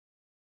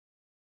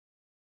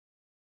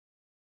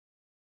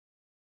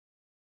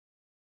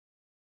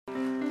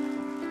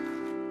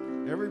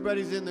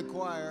Everybody's in the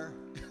choir,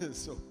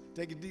 so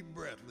take a deep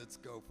breath. Let's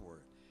go for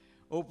it.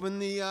 Open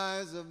the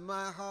eyes of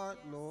my heart,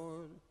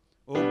 Lord.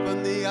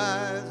 Open the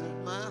eyes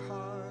of my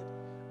heart.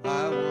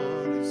 I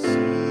want to see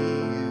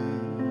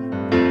you.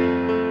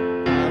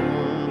 I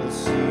want to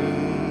see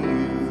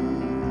you.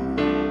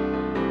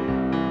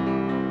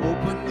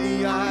 Open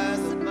the eyes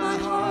of my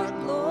heart,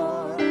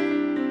 Lord.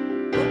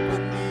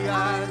 Open the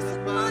eyes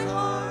of my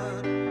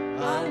heart.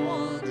 I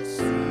want to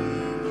see you.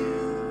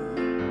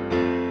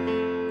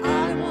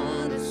 I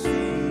want to see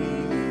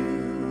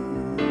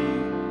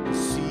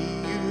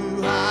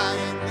you high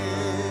and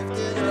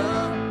lifted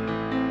up,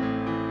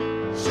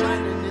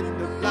 shining in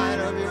the light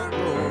of your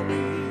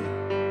glory.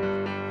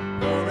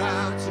 Pour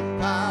out your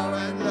power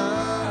and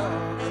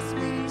love as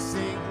we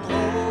sing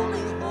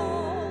holy,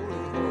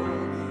 holy,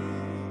 holy.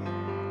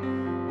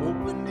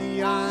 Open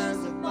the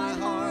eyes of my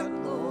heart,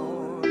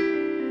 Lord.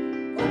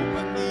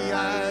 Open the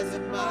eyes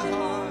of my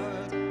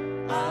heart.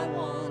 I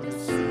want to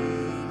see you.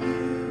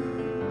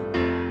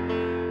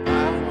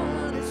 I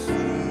want to see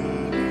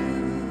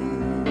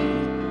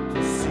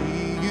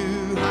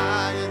you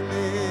high and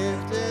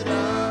lifted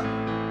up,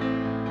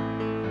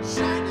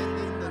 shining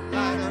in the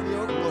light of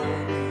your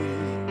glory.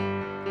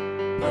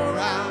 Pour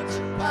out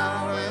your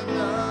power and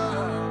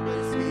love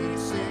as we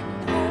sing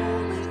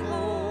holy,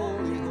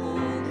 holy,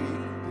 holy.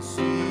 To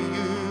see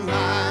you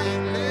high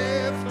and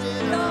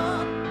lifted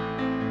up,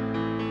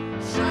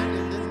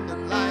 shining in the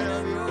light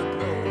of your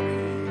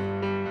glory.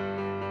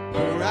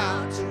 Pour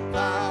out your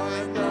power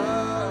and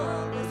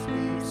love as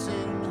we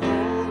sing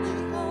holy,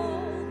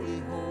 holy,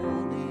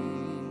 holy.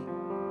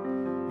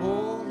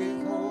 Holy,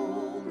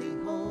 holy,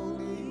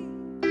 holy.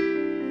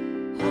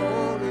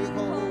 Holy,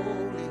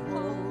 holy,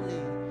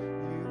 holy.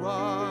 You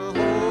are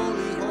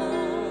holy,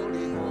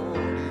 holy,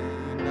 holy.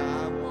 And I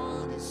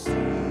want to see you.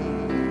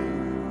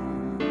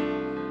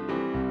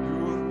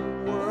 You're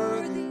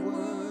worthy,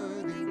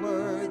 worthy,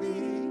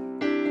 worthy.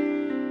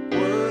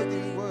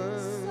 Worthy,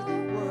 worthy,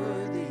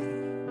 worthy.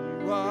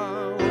 You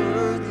are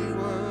worthy,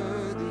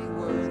 worthy,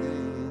 worthy.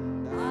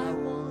 And I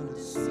want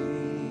to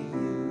see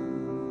you.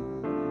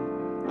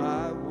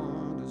 I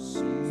want to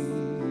see you.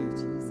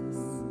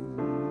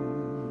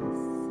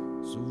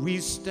 So we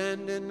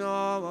stand in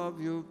awe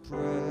of your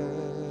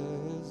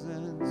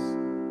presence,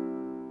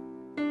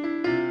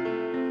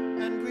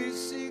 and we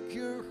seek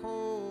your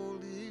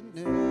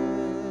holiness.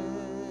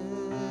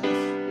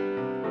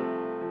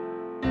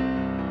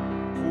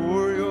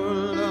 For your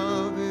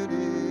love, it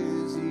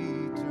is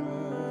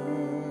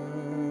eternal.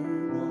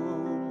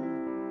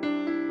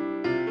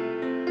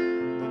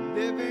 The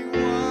living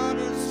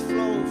waters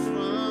flow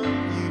from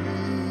you,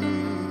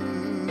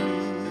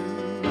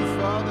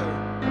 Father.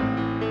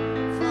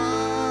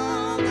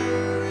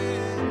 Father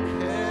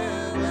in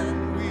heaven,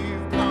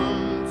 we've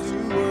come to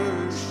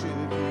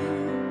worship you.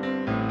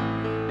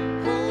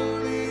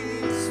 Holy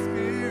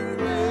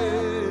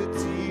Spirit,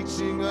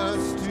 teaching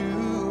us to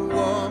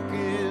walk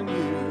in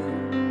you.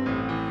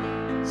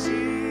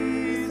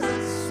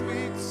 Jesus,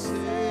 sweet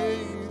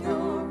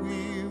Savior,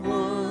 we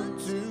want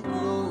to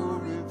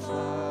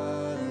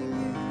glorify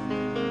you.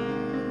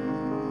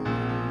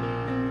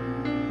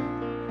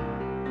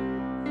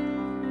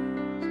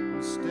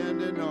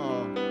 Stand in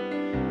awe.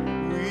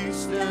 We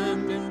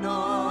stand in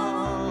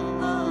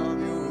awe of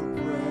your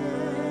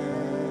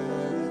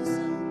presence,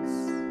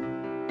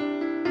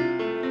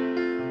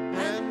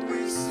 and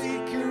we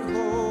seek your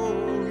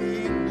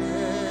holiness.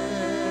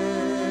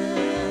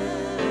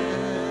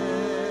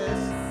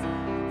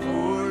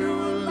 For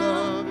your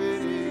love,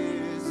 it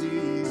is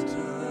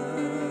eternal.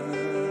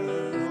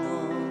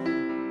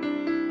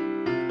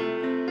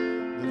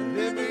 The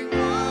living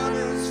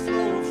waters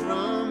flow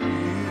from you,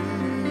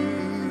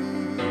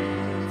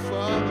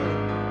 Father.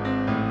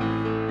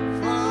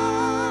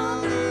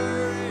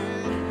 Father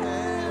in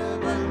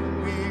heaven,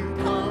 we've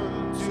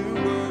come to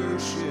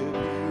worship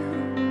you.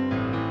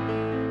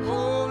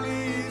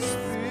 Holy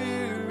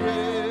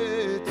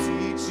Spirit,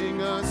 teaching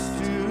us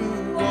to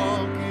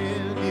walk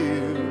in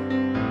you.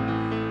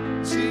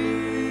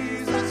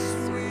 Jesus,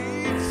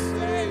 sweet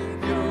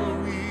Savior,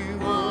 we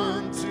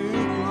want to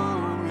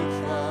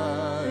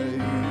glorify you.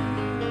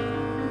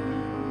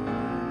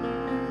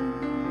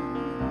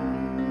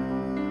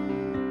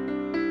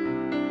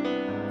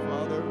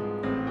 Father,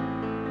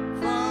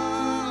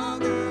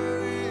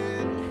 Father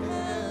in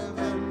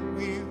heaven,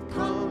 we've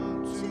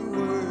come to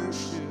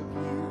worship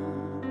you.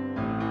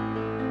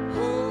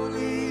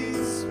 Holy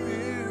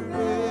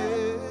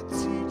Spirit,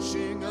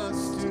 teaching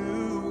us to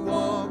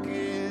walk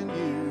in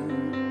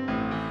you.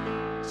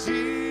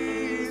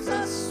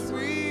 Jesus,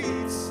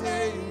 sweet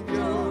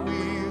Savior,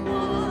 we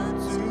want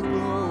to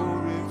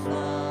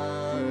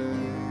glorify you.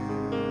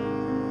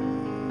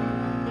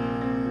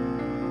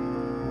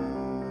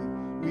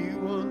 We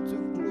want to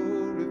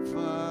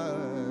glorify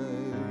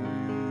you.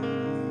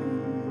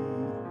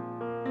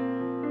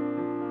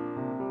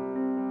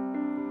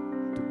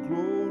 To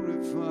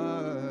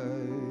glorify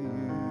you.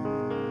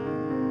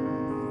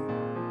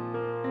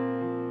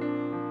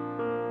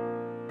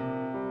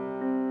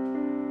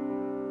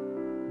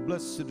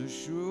 Blessed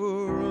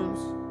assurance,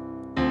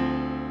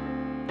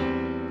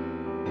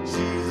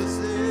 Jesus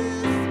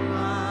is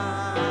mine.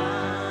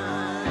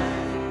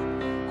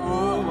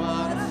 Oh,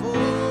 what a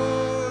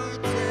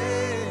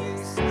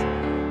foretaste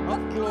of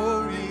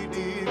glory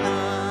divine,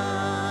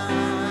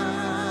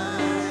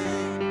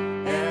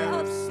 heir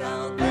of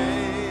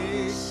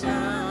salvation,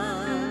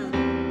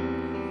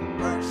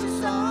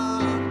 purchase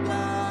of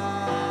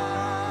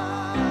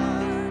God,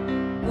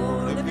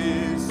 born of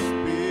His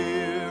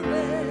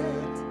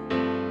Spirit,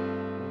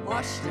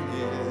 washed in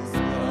His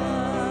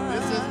blood.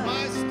 This is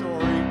my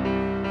story.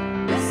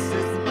 This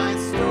is my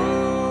story.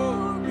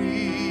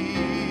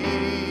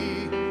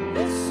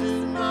 This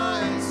is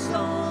my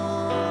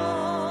song,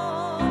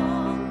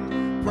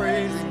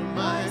 praising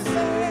my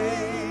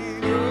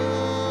Savior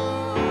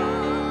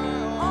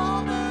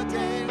all the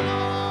day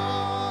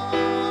long.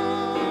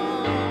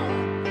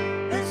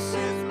 This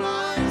is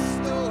my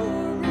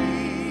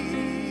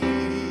story.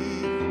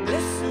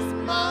 This is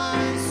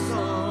my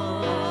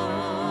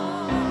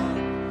song,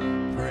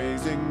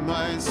 praising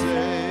my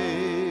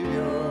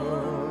Savior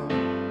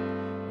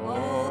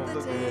all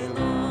the day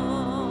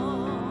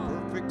long.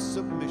 Perfect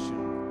submission.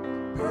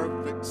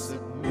 Perfect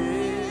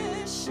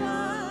submission.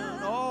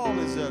 All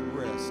is at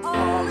rest.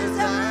 All is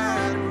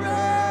at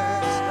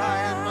rest.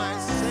 I am my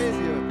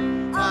Savior.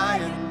 I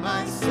am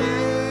my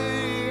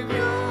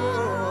Savior.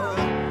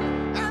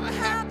 I'm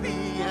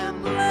happy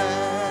and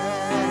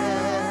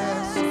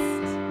blessed.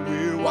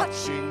 We're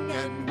watching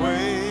and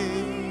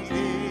waiting,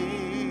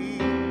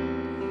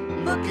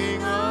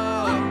 looking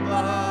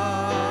above,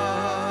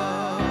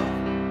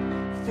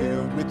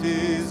 filled with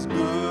His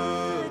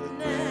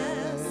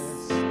goodness,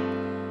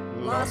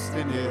 lost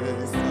in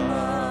His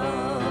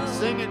love.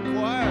 Sing it,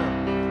 choir.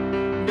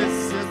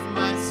 This is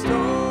my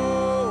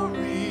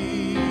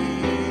story.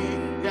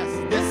 Yes,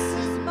 this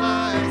is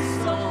my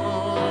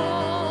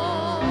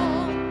song,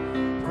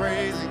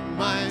 praising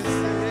my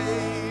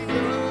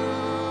Savior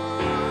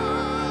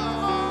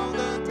all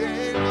the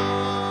day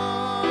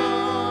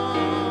long.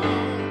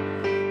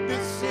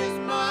 This is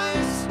my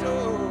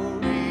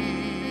story.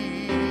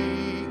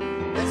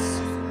 This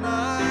is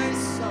my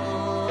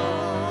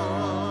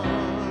song,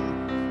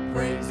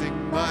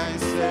 praising my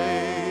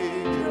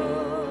Savior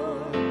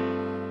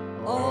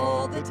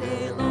all the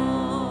day long.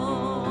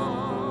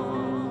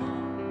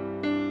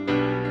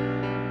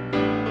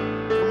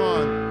 Come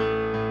on.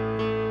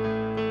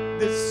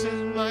 This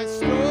is my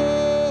story.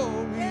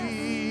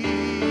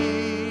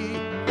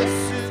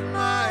 This is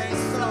my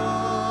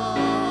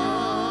song,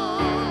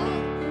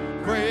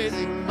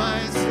 praising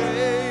my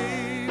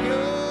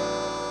Savior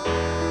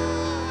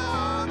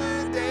all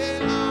the day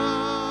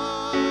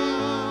long.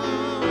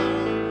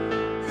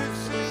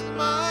 This is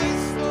my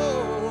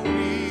story.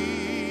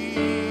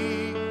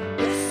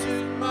 This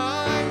is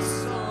my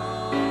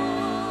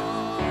song,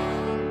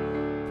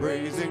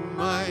 praising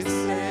my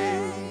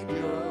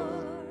Savior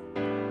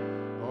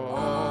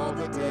all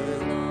the day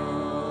long.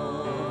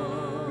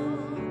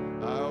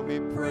 I'll be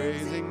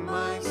praising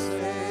my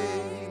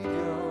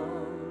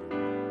Savior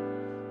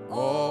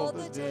all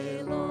the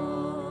day long.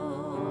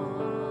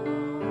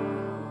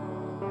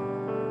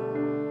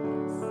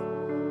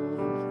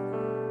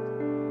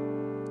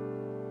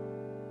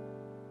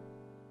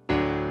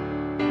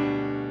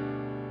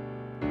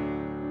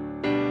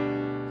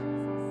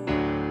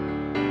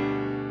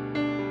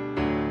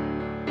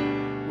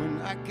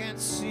 When I can't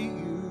see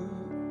you,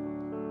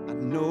 I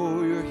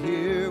know you're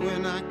here.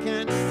 When I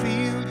can't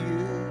feel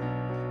you,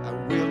 I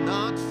will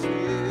not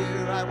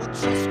fear. I will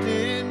trust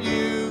in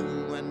you,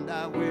 and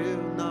I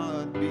will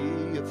not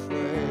be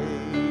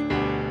afraid.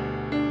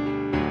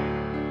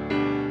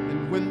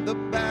 And when the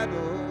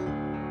battle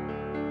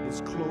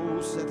is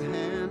close at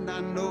hand,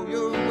 I know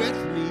you're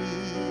with me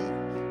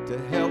to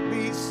help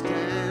me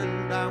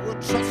stand. I will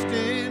trust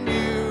in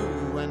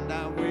you, and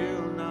I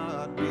will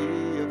not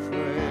be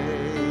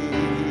afraid.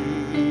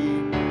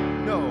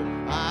 No,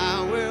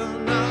 I will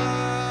not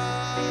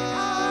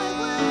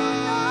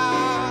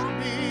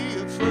be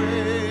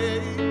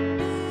afraid.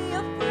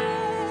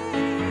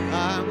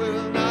 I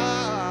will not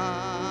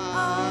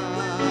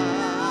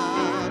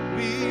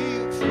be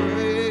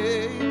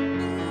afraid.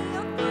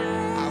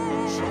 I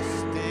will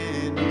trust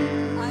in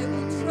you. I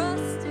will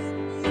trust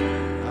in you.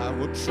 I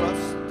will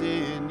trust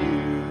in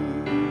you.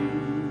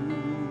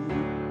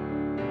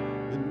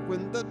 And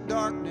when the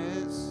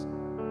darkness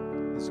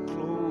is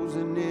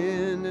closing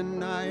in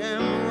and I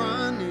am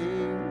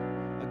running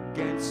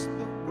against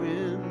the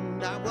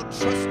wind, I will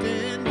trust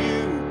in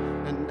you,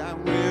 and I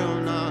will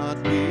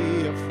not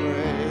be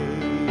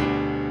afraid.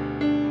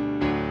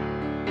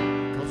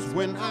 'Cause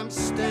when I'm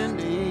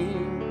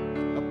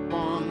standing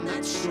upon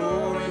that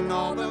shore and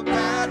all the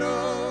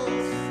battles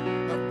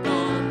have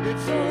gone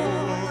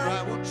before,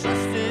 I will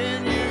trust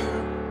in you,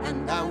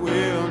 and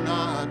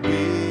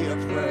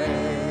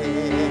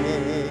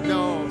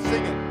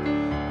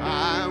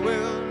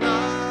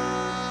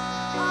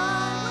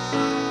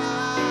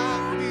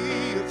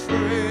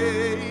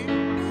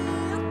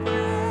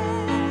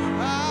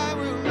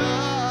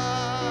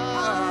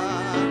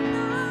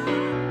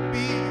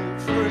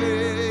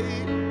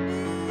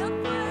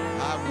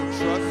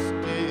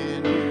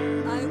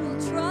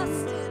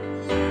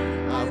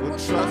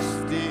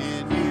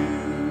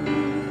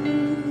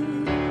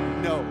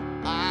No,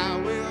 I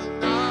will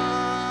not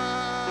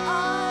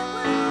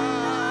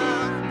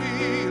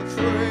be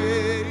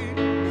afraid.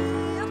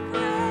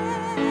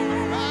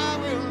 I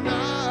will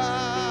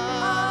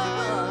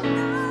not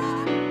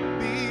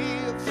be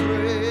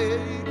afraid.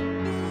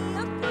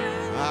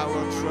 I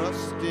will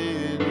trust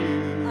in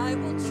you. I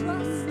will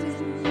trust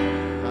in you.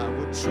 I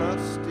will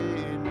trust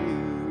in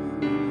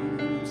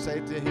you. Say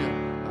to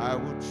him, I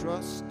will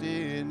trust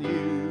in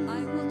you.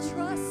 I will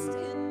trust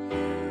in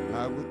you.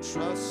 I will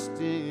trust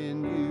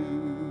in you.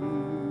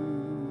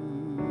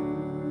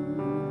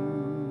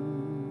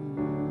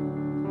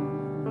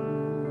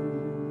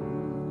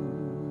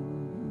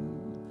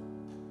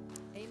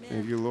 Amen.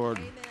 Thank you, Lord.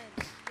 Amen.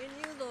 In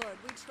you, Lord,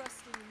 we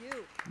trust in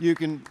you. You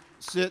can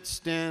sit,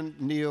 stand,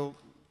 kneel,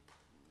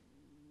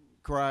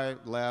 cry,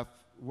 laugh,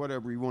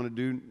 whatever you want to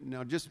do.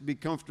 Now just be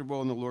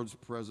comfortable in the Lord's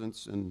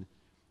presence, and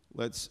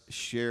let's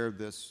share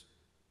this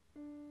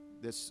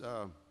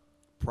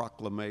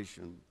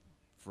proclamation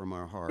from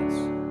our hearts.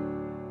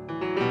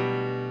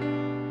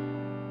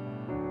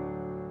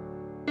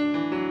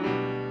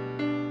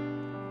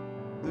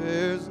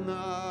 There's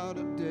not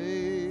a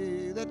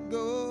day that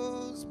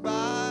goes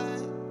by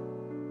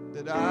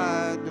that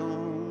I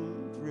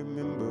don't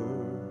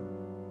remember.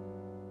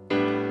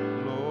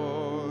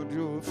 Lord,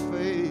 you're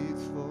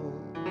faithful.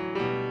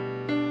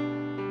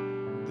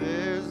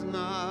 There's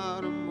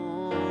not a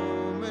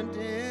moment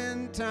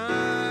in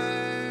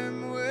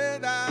time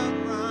without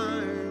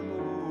rhyme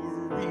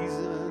or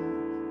reason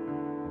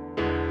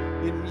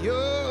in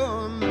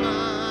your mind.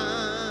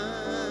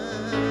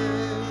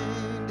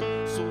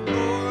 So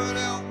Lord,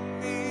 help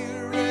me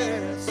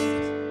rest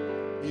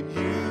in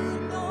you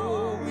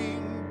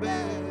knowing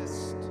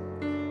best.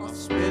 I'll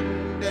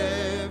spend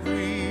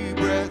every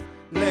breath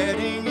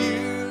letting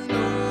you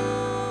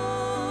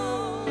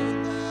know that.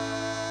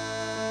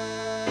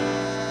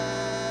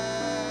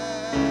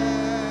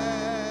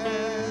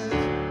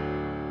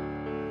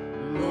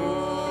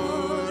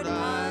 Lord,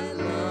 I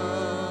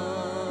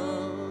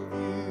love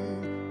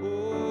you.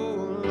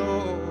 Oh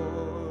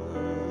Lord,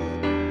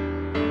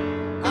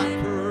 I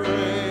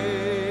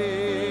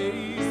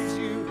praise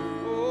you.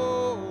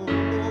 Oh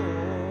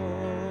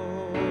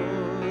Lord,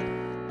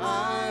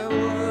 I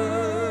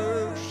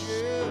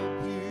worship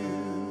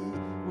you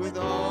with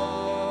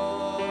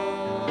all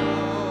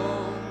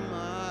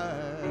my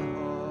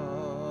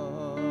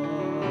heart.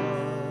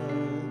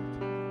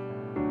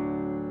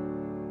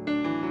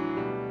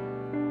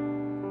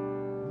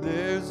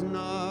 There's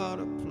not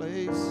a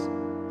place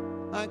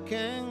I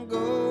can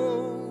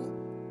go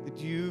that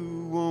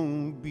you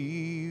won't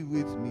be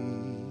with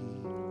me,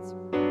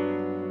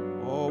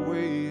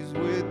 always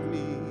with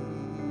me.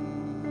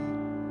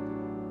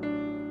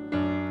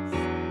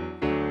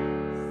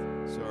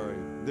 Sorry.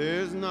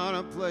 There's not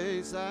a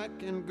place I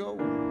can go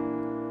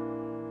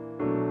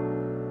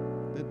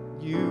that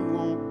you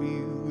won't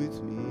be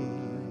with me,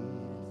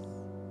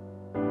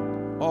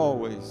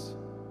 always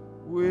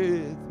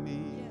with me.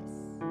 Yes.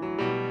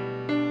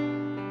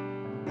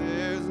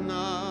 There's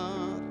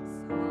not.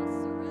 So I'll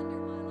surrender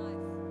my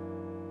life.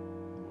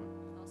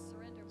 I'll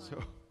surrender my So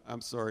life.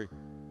 I'm sorry.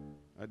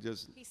 I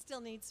just He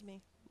still needs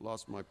me.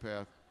 lost my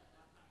path.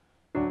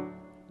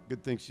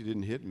 Good thing she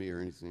didn't hit me or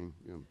anything.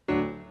 Yeah.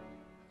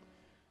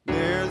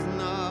 There's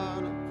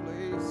not a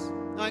place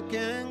I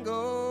can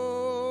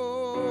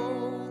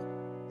go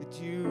that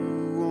you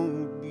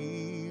won't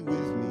be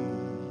with me,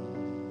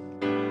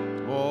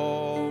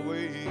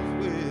 always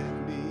with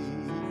me.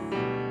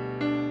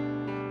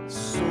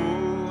 So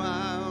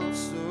I'll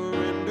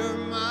surrender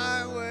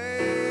my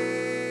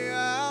way,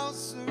 I'll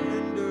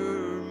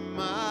surrender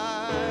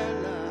my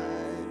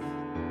life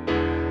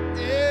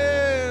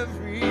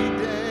every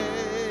day.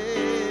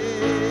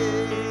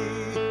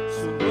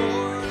 So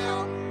Lord,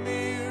 help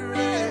me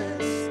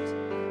rest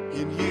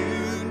in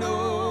you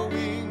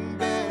knowing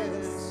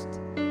best.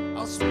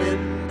 I'll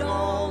spend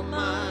all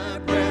my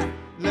breath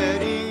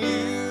letting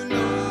you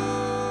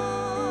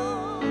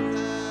know that.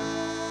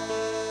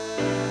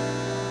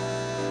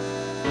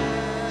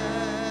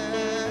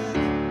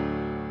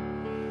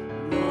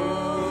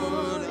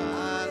 Lord,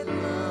 I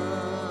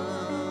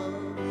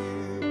love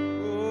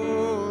you.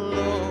 Oh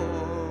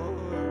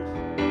Lord,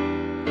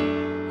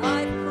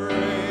 I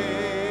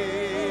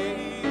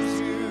praise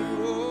you.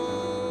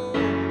 Oh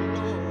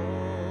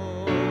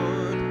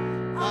Lord,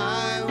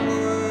 I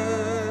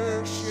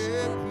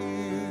worship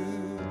you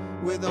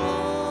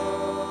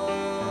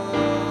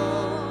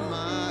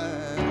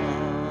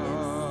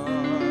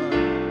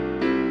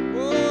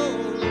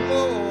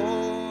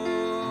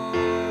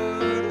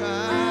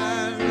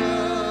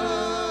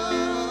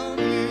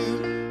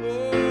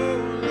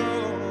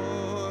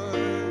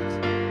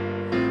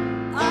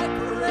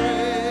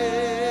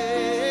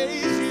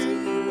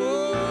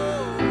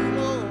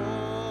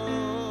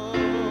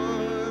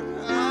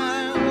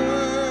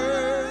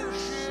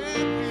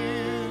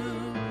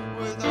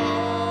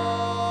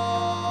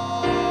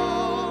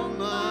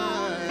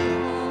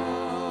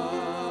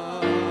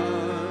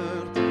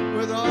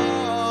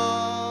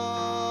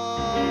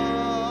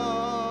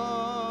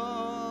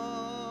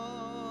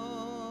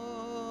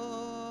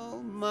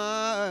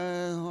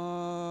my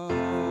heart,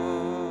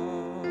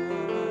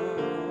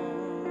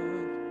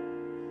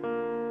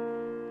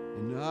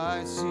 and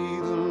I see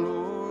the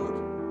Lord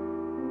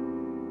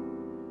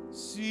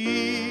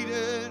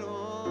seated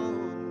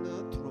on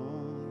the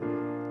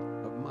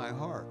throne of my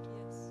heart,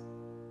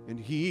 and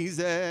He's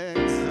exalted,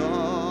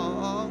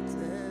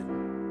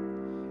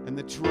 and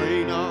the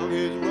train of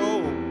His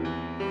robe,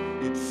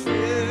 it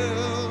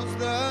fills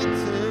the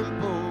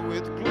temple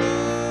with glory,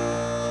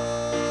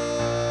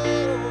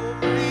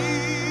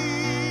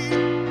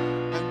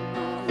 and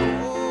the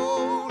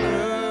whole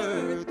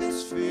earth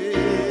is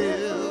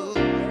filled.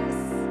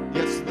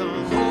 Yes, the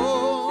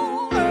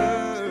whole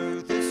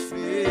earth is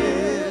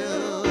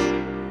filled.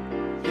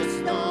 Yes,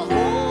 the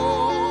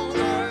whole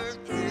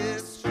earth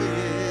is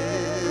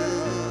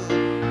filled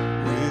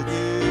with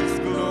His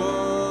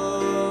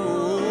glory.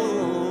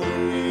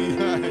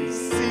 I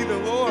see the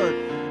Lord.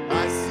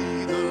 I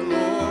see the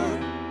Lord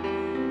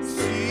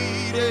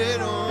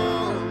seated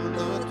on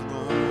the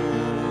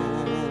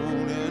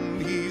throne,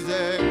 and He's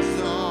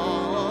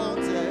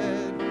exalted,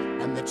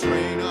 and the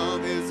train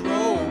of His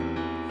robe,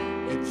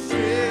 it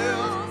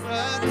fills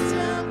the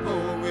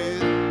temple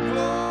with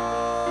glory,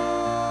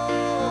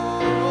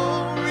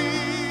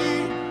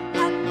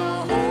 and the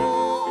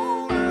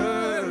whole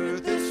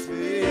earth is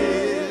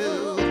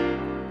filled.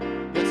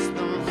 Yes,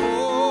 the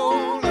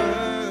whole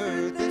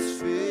earth is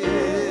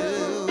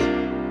filled.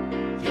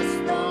 Yes,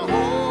 the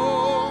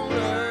whole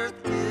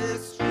earth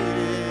is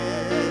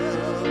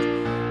filled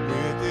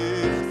with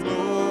His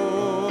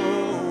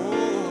glory.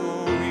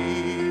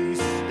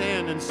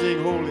 Stand and sing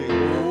holy,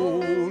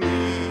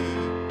 holy,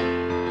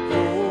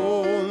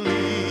 holy,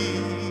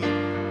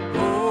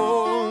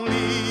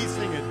 holy.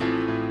 Sing it.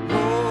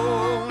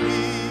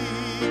 Holy,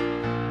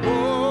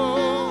 holy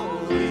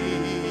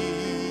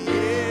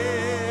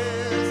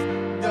is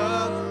the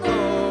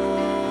Lord.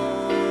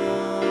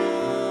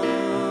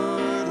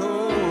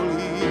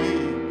 Holy,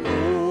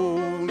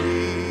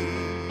 holy,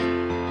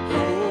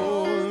 holy,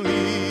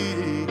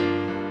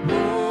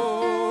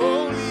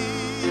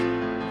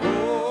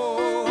 holy,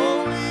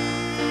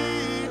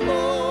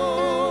 holy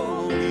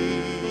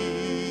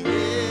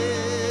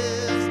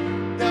is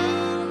the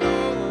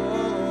Lord.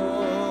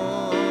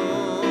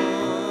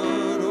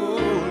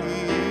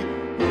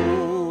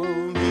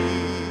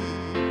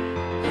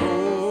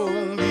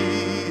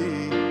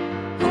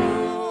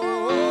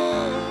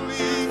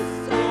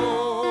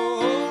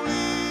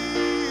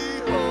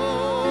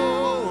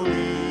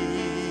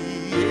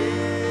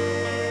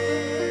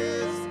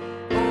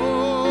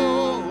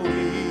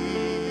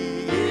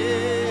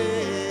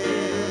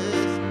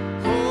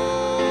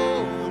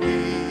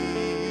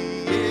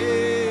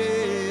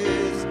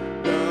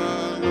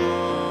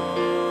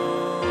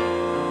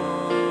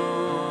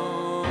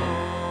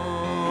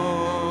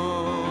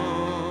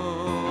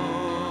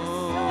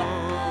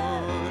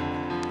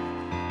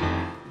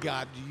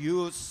 God,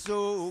 you're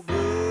so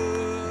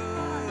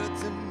good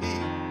to me.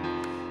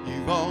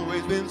 You've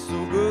always been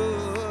so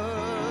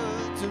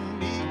good to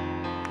me.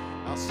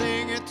 I'll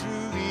sing it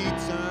through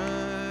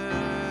eternity.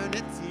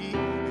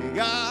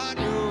 God,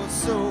 you're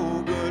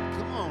so good.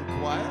 Come on,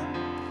 choir.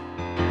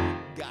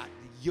 God,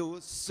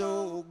 you're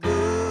so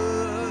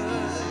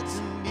good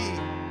to me.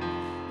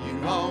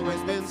 You've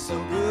always been so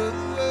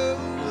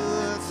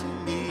good to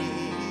me.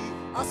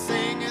 I'll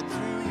sing it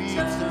through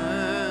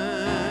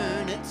eternity.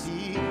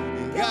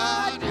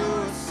 God,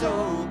 you're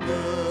so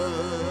good.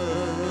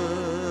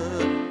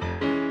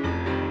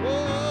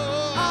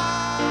 Oh,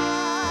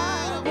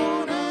 I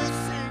wanna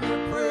sing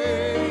your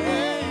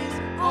praise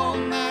all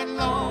night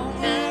long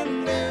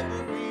and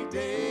every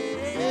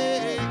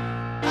day.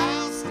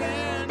 I'll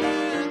stand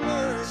and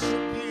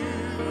worship you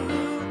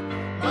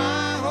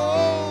my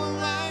whole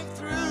life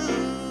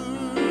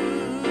through.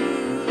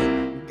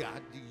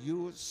 God,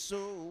 you're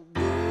so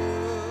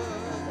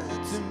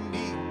good to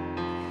me.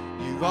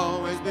 You've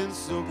always been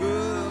so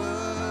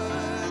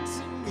good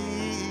to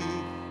me.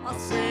 I'll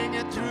sing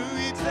it through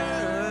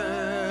eternity.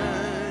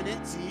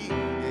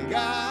 And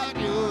God,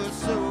 you're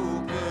so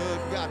good.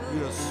 God,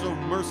 you're so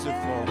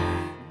merciful.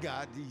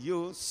 God,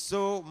 you're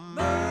so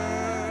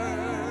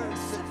merciful.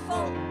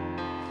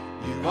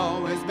 You've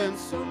always been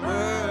so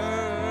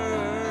merciful.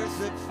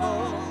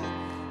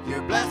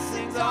 Your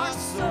blessings are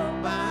so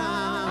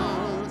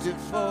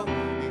bountiful.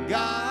 And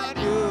God,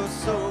 you're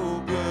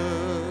so good.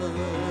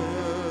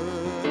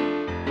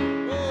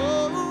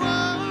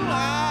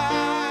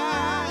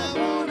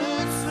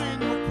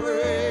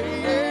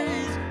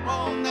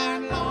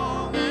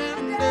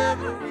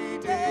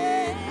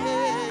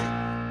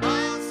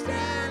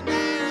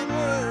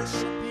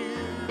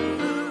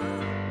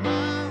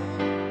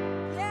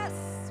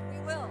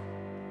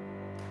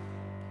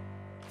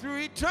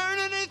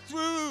 Eternity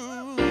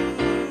through.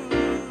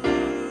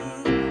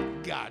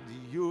 God,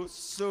 you're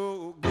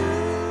so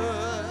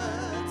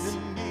good to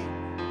me.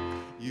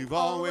 You've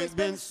always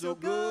been so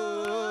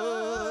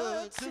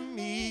good to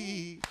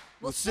me.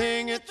 We'll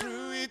sing it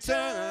through eternity.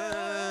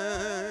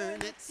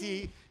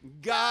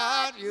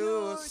 God,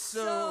 you're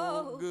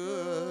so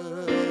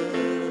good.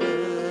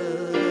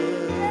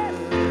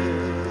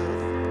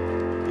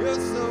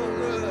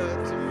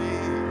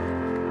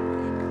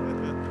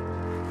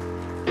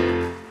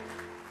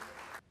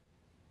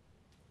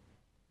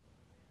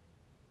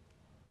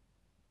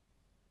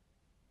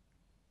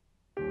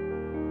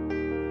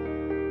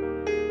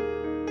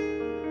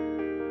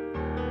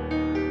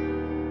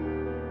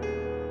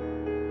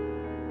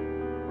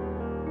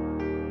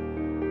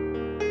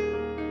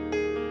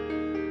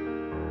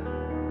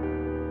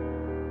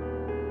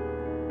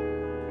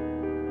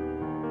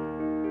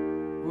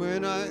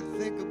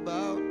 think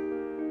about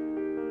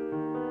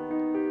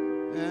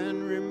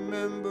and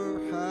remember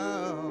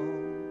how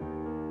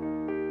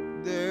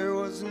there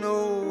was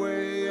no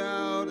way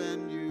out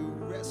and you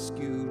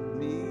rescued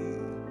me.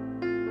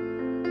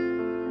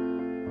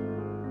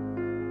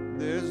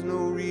 There's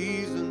no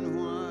reason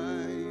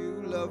why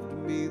you loved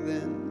me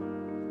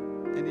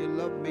then and you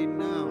love me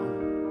now.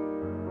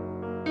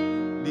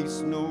 At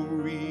least no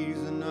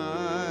reason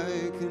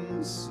I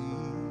can see.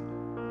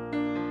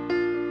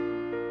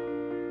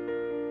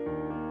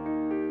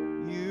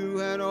 You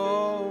had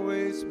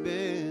always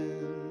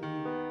been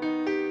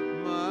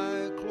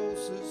my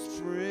closest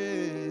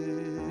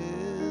friend,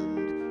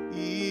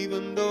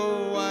 even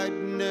though I'd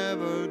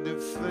never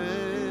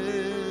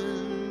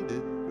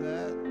defended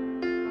that.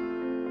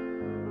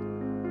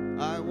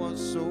 I was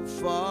so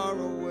far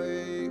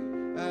away,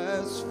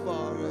 as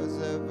far as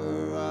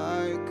ever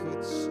I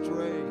could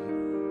stray,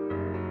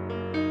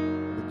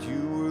 but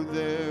you were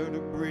there to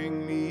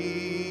bring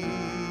me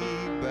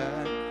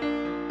back.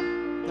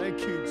 Thank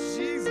you,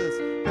 Jesus.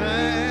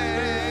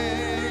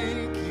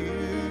 Thank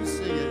you,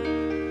 sing it.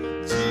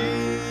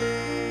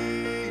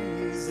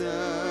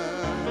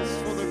 Jesus,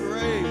 for the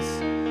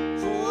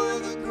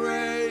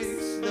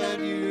grace that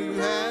you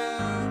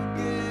have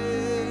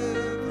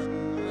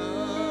given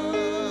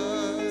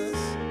us.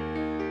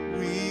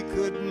 We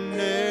could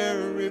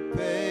never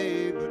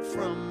repay, but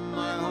from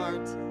my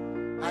heart,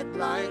 I'd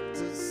like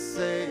to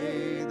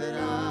say that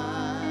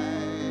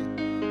I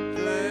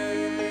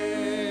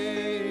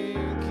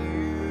thank you.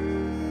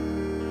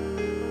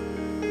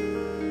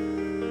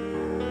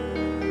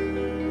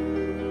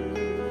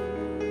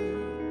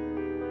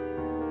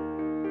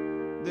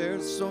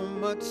 There's so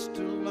much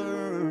to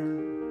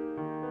learn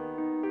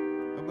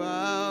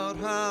about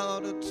how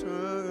to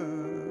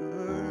turn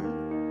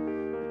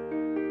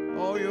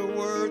all your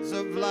words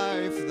of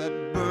life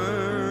that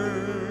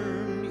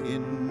burn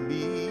in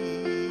me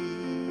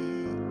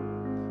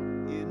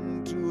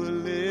into a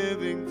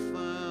living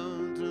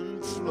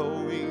fountain,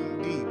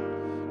 flowing deep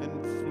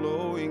and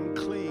flowing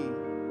clean,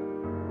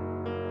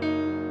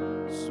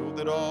 so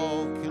that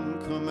all can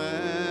come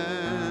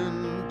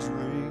and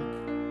drink.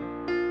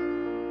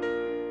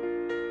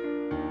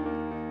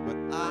 But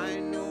I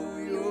know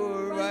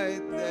you're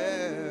right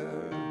there,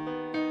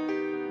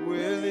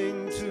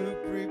 willing to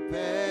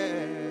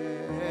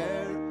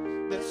prepare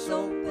this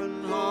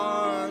open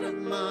heart of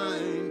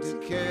mine to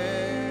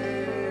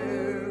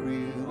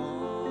carry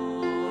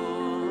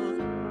on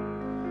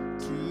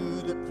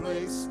to the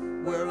place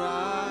where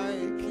I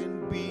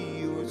can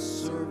be your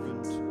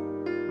servant,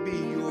 be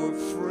your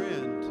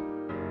friend,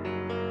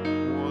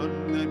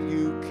 one that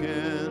you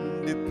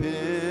can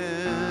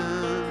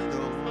depend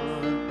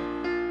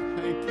on.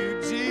 Thank you,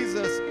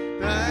 Jesus.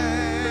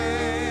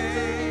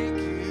 Thank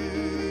you,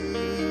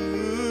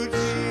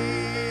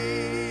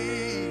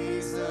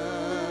 Jesus,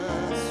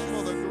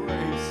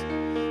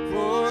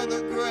 for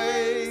the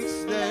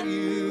grace that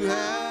you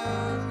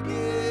have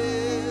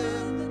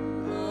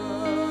given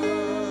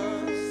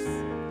us.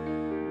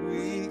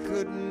 We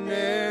could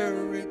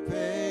never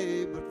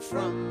repay, but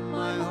from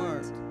my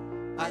heart,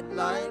 I'd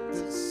like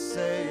to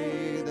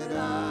say that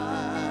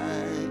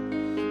I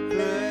thank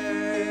you.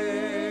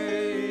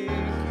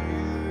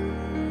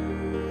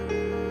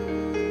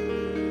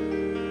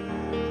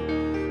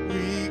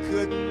 We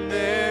could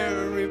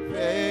never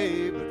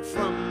repay, but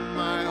from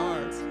my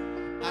heart,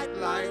 I'd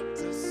like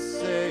to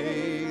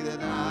say that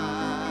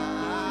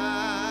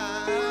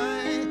I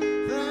thank you.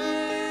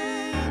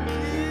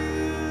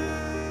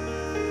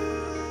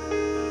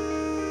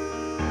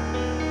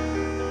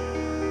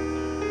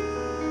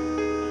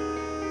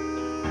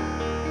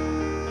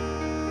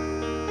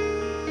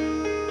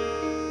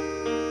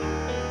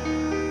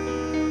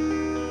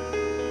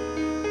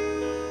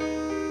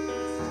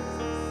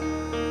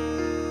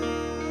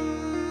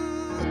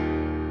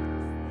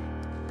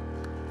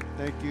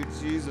 Thank you,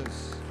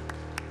 Jesus.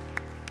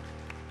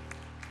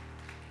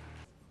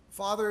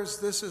 Fathers,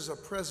 this is a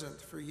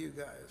present for you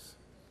guys.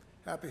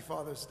 Happy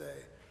Father's Day.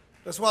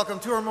 Let's welcome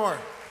two or more.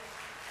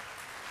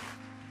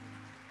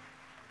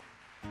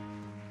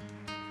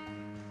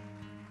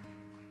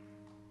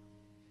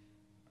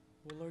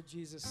 Well, Lord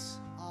Jesus,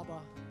 Abba,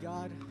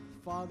 God,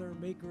 Father,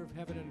 maker of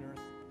heaven and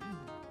earth,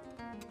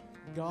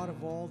 God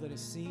of all that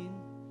is seen,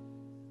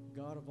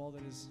 God of all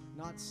that is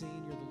not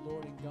seen, you're the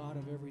Lord and God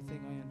of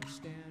everything I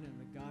understand, and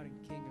the God and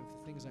King of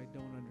the things I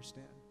don't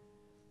understand.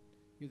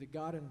 You're the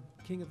God and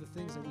King of the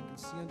things that we can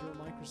see under a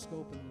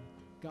microscope, and the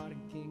God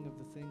and King of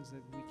the things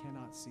that we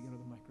cannot see under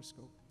the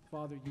microscope.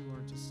 Father, you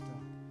are just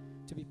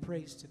to be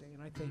praised today,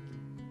 and I thank you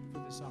for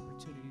this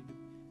opportunity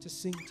to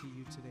sing to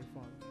you today,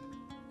 Father.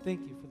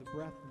 Thank you for the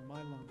breath in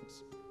my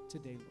lungs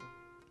today, Lord.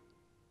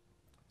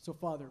 So,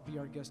 Father, be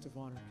our guest of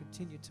honor.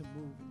 Continue to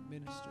move and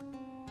minister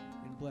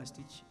and bless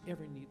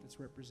every need that's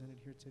represented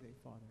here today,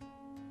 Father.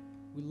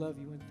 We love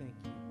you and thank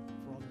you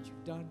for all that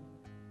you've done,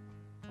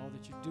 all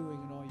that you're doing,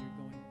 and all you're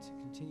going to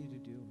continue to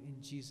do.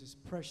 In Jesus'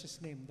 precious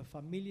name, the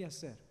Familia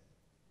Ser.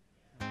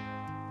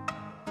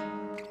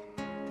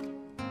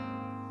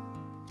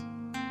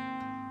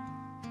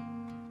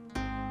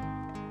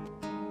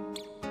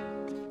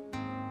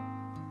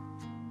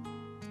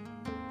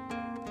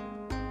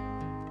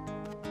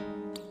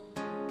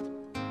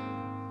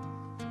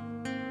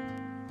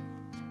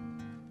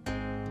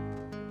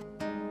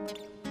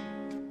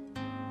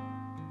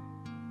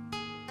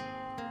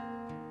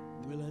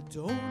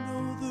 don't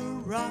know the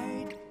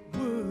right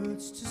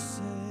words to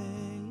say,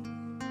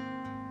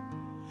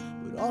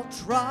 but I'll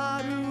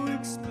try to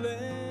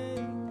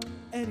explain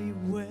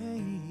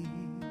anyway.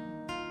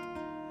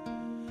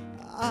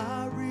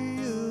 I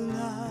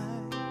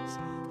realize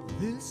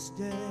this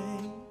day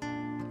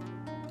that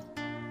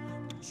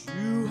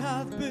you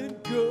have been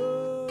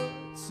good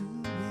to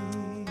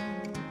me.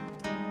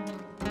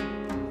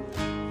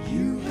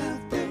 You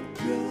have been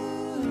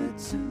good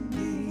to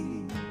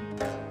me.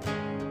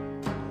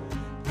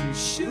 You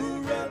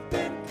sure have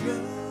been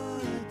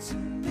good to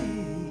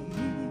me.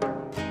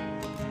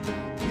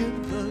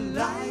 In the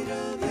light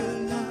of your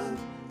love,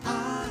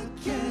 I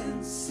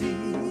can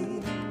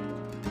see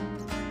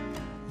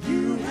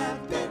you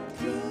have been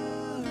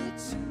good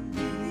to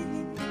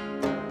me.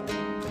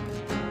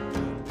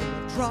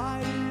 I've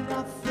tried and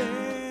I've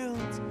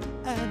failed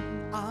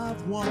and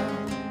I've won,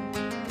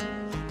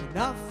 and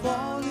I've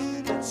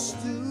fallen and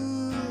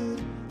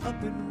stood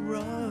up and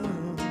run.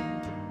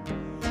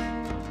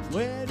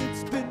 When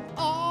it's been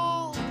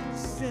all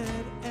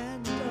said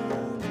and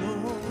done,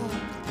 Lord,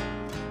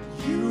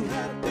 you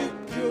have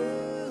been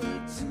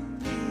good to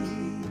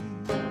me.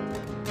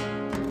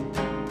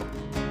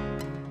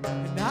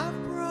 And I've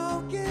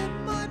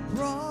broken my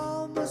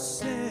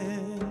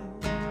promises.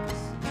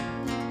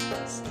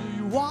 Still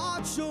you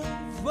watch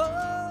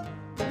over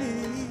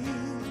me.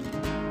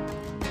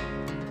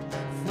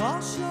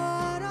 Fall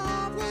short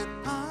of what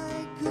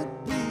I could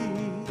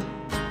be.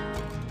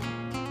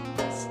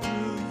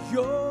 Still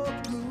you're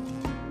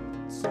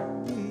good to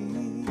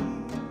me.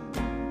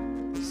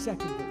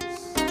 Second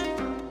verse.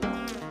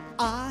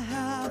 I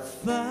have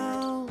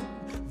found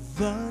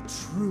the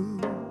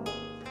truth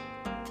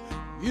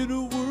in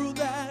a world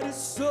that is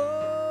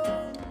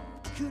so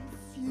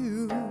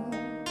confused.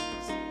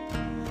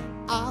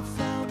 I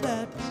found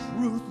that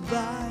truth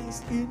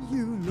lies in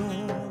you,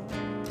 Lord.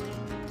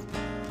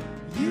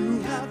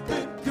 You have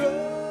been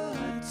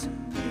good to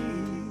me.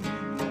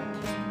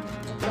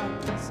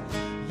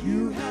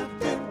 You have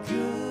been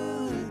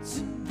good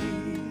to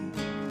me.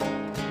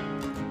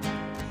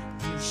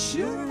 You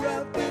sure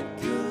have been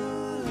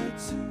good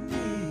to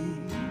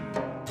me.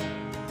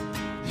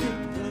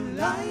 In the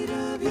light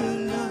of your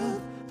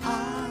love,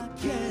 I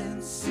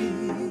can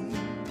see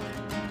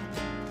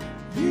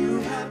you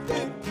have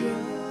been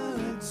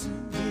good to me.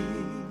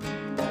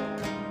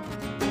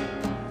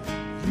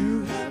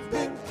 You have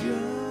been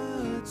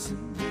good to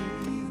me.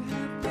 You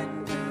have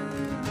been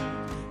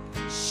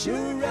good.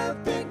 Sure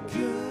have been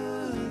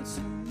good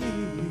to me. You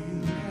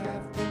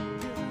have been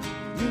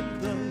good.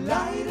 In the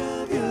light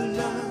of your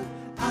love,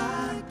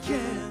 I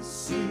can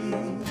see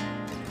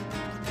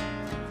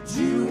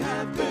you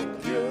have been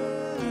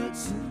good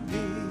to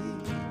me.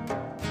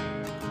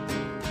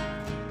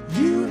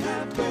 You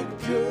have been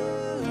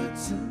good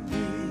to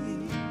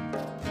me.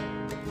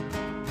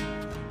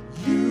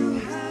 You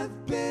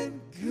have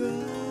been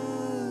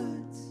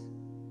good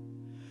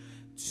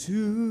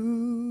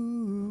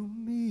to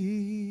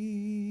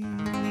me.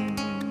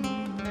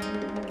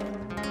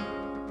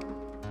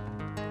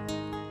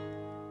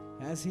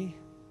 Has he?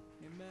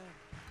 Amen.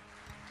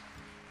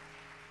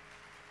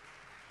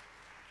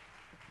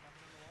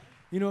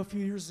 You know, a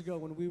few years ago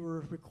when we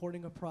were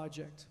recording a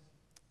project,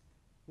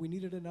 we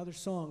needed another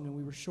song, and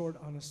we were short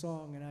on a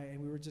song,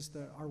 and we were just,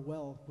 our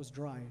well was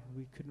dry.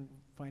 We couldn't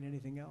find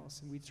anything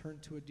else, and we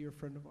turned to a dear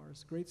friend of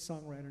ours, great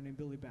songwriter named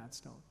Billy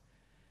Batstone.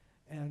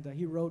 And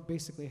he wrote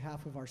basically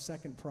half of our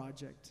second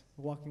project,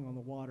 Walking on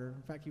the Water.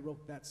 In fact, he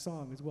wrote that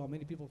song as well.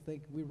 Many people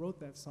think we wrote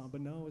that song, but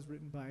no, it was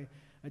written by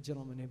a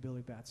gentleman named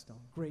Billy Batstone,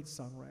 great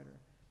songwriter.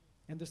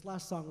 And this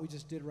last song we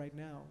just did right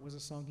now was a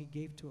song he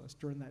gave to us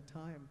during that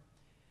time.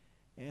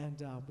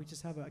 And we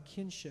just have a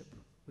kinship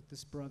with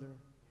this brother.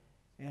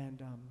 And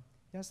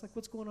yeah, it's like,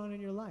 what's going on in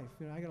your life?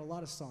 You know, I got a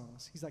lot of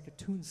songs. He's like a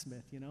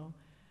tunesmith, you know.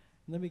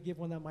 And let me give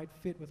one that might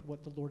fit with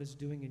what the Lord is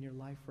doing in your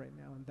life right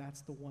now. And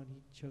that's the one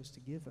he chose to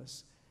give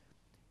us.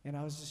 And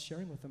I was just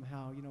sharing with him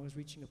how, you know, I was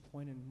reaching a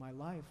point in my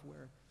life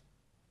where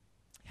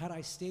had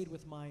I stayed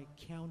with my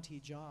county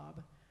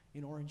job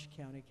in Orange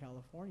County,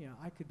 California,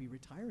 I could be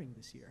retiring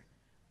this year.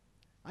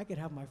 I could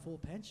have my full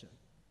pension.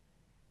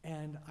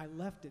 And I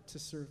left it to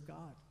serve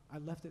God. I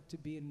left it to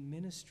be in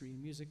ministry,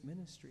 music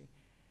ministry.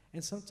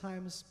 And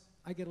sometimes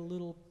I get a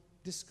little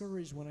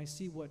discouraged when I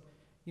see what,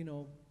 you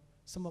know,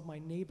 some of my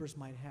neighbors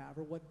might have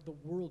or what the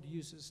world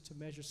uses to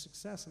measure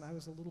success. And I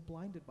was a little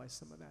blinded by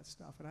some of that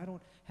stuff. And I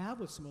don't have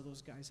what some of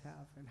those guys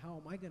have. And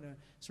how am I going to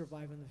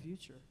survive in the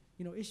future?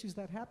 You know, issues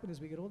that happen as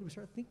we get older, we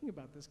start thinking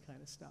about this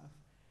kind of stuff.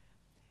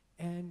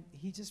 And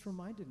he just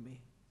reminded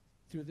me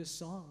through this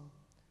song,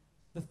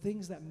 the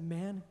things that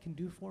man can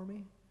do for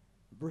me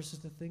versus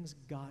the things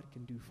God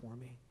can do for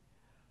me.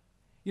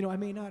 You know, I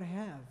may not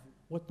have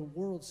what the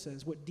world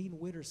says, what Dean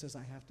Witter says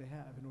I have to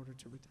have in order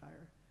to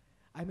retire.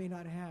 I may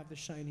not have the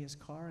shiniest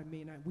car.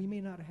 We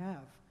may not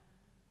have,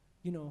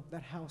 you know,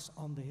 that house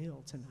on the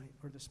hill tonight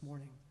or this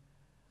morning.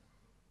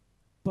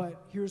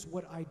 But here's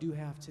what I do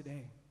have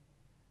today.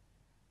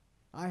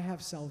 I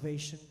have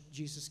salvation.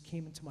 Jesus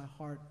came into my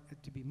heart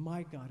to be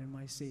my God and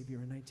my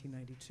Savior in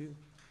 1992.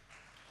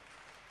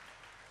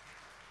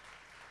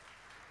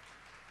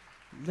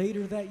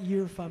 Later that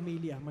year,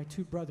 familia, my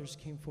two brothers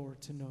came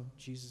forward to know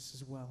Jesus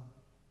as well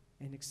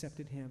and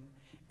accepted him.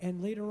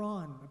 And later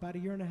on, about a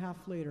year and a half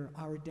later,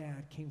 our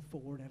dad came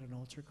forward at an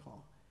altar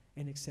call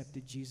and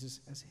accepted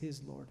Jesus as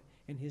his Lord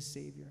and his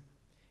Savior.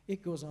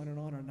 It goes on and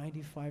on. Our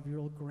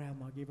 95-year-old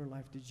grandma gave her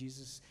life to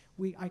Jesus.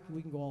 We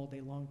can go all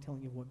day long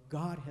telling you what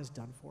God has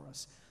done for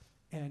us.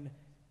 And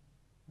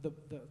the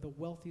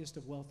wealthiest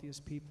of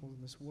wealthiest people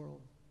in this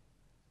world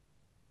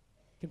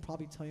can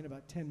probably tell you in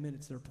about 10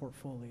 minutes their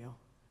portfolio.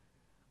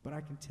 But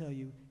I can tell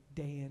you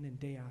day in and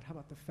day out. How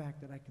about the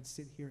fact that I can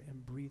sit here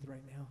and breathe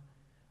right now?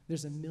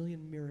 There's a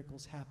million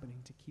miracles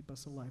happening to keep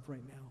us alive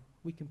right now.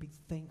 We can be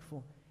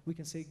thankful. We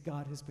can say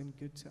God has been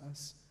good to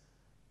us.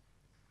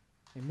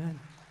 Amen.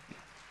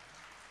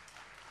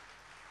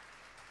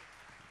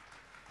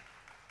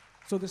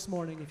 So this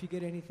morning, if you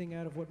get anything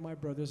out of what my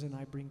brothers and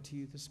I bring to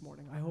you this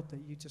morning, I hope that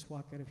you just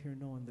walk out of here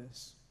knowing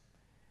this.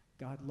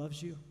 God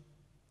loves you,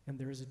 and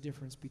there is a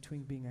difference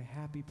between being a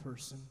happy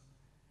person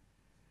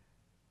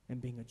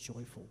and being a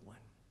joyful one.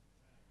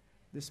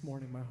 This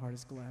morning, my heart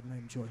is glad and I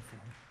am joyful.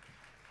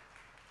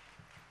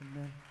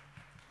 Amen.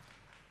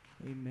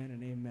 Amen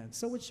and amen.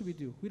 So what should we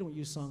do? We don't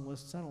use song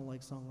lists. I don't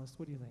like song lists.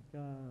 What do you think?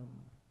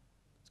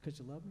 It's because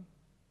you love me?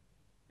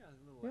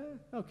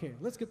 Yeah? Okay,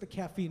 let's get the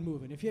caffeine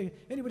moving.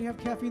 Anybody have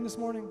caffeine this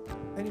morning?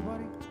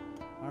 Anybody?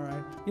 All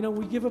right. You know,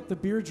 we give up the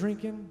beer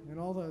drinking and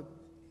all the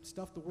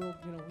stuff the world,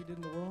 we did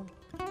in the world,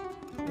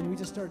 and we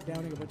just start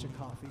downing a bunch of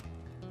coffee.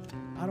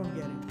 I don't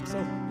get it.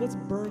 So let's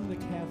burn the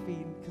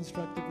caffeine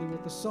constructively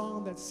with a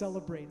song that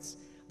celebrates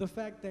the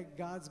fact that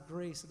God's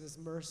grace and his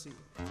mercy,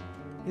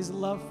 his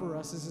love for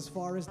us is as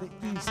far as the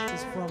east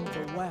is from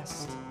the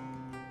west.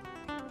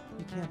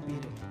 You can't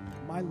beat it.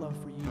 My love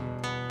for you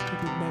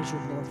could be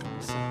measured north from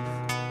the south.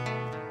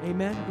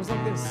 Amen? It goes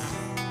like this.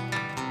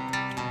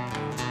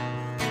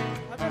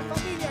 A ver,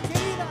 familia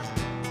querida.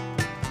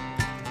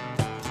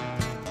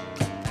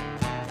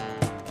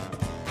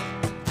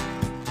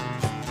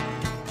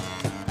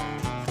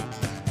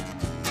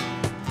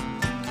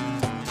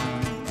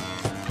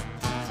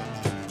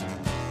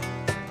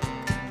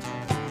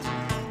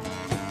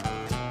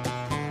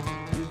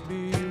 Give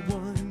me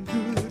one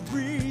good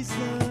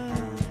reason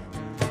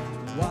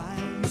why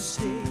you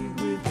stay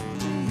with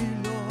me,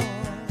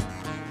 Lord.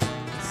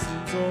 It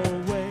seems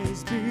always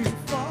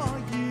before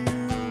you,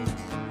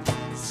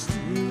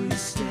 still you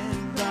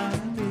stand by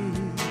me.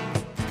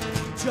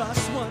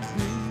 Just one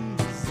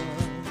reason.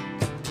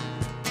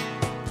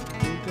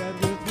 Think that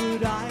with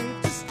what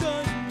I've just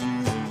done, you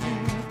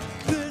leave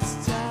this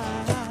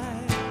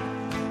time.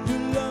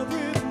 Your love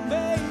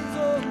remains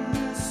a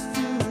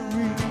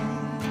mystery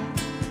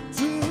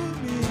to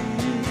me.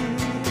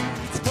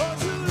 It's 'cause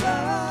you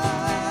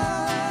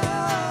love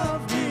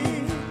me.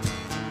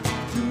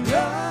 You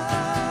love.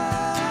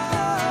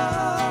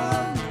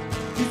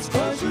 It's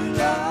 'cause you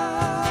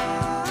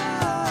love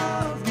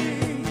me.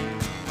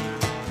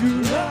 You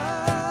love.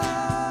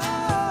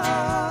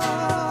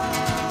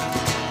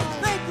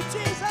 Thank you,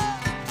 Jesus.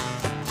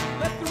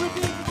 Let the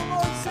redeemed of the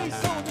Lord say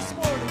so this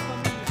morning,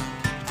 familia.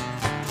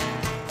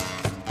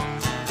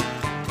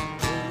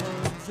 No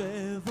one's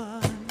ever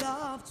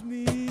loved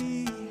me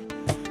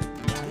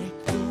like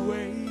the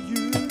way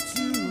you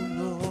do,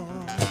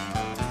 Lord.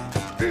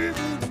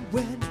 Even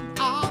when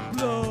I'm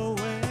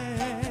blowing,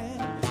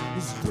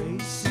 His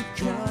grace it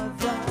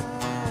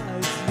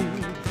covers me.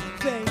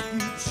 Thank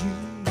you,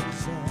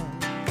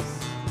 Jesus.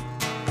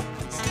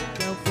 Step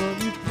down from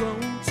your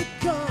throne to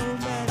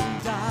come and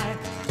die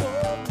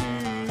for me.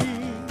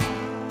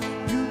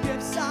 You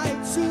gave sight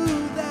to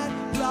that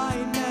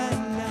blind man,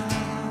 now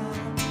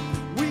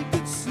we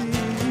could see.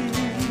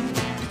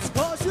 It's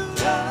 'cause you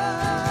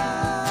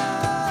love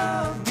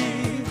me.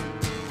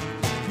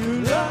 You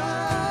love.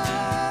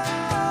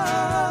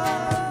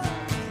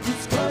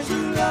 It's 'cause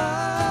you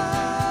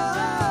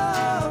love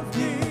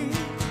me.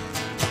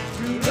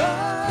 You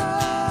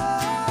love.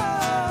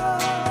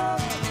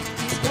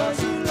 It's 'cause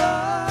you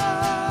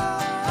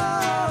love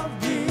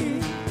me.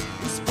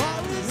 As far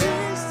as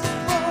east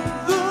from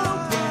the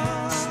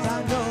west, I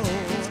know.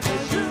 It's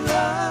 'cause you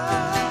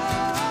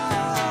love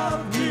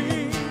me.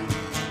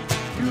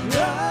 You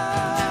love.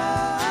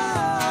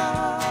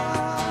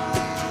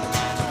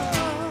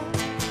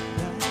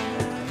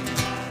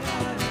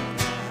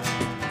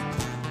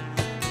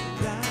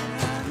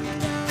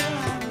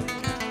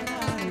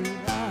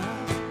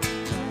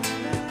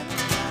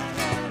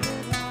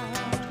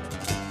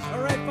 All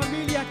right,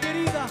 familia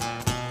querida.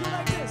 Do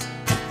like this.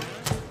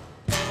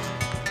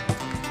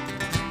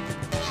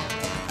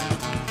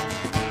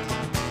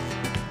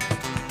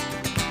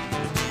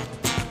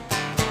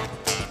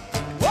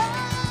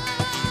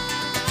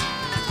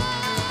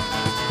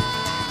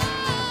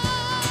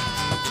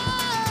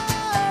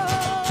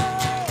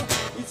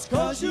 It's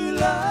 'cause you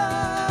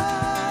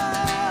love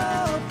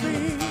me.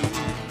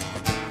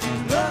 You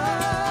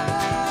love.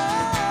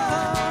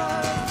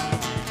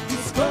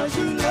 It's 'cause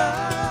you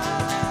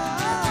love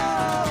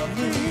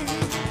me.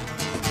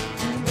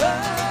 You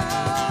love.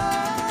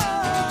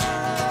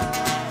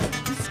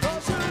 It's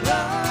 'cause you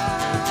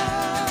love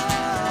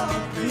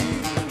me.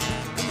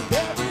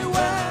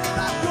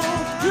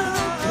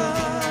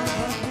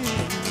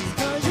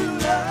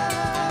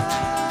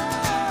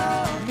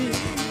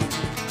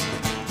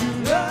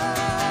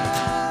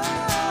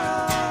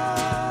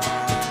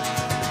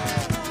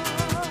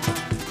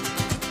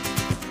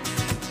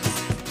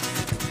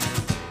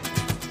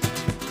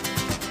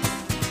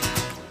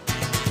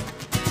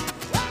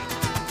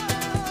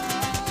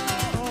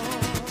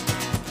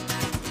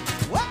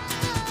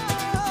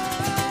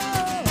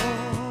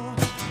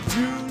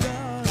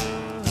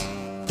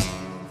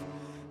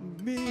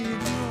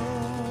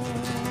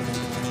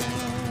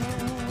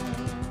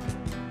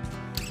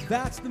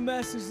 That's the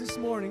message this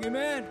morning.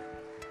 Amen.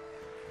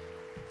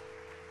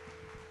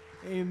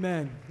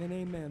 Amen and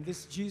amen.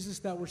 This Jesus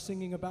that we're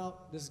singing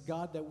about, this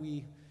God that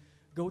we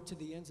go to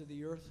the ends of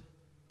the earth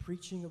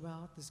preaching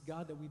about, this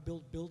God that we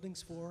build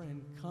buildings for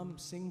and come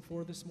sing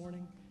for this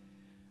morning,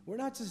 we're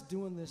not just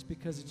doing this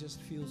because it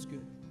just feels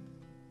good.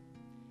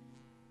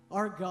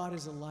 Our God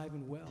is alive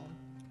and well.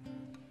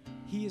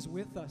 He is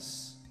with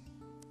us.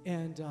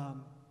 And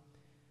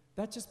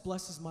that just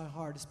blesses my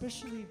heart,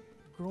 especially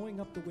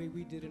growing up the way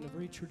we did in a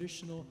very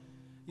traditional,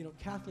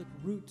 Catholic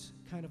root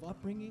kind of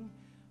upbringing.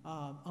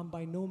 I'm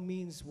by no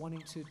means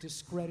wanting to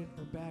discredit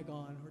or bag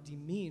on or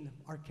demean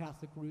our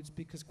Catholic roots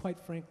because, quite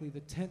frankly, the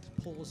tent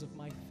poles of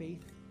my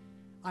faith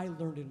I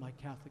learned in my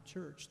Catholic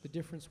church. The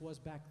difference was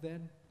back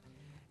then,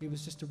 it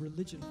was just a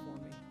religion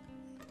for me.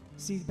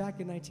 See,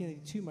 back in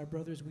 1982, my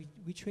brothers,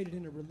 we traded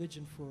in a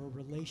religion for a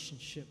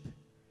relationship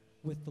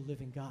with the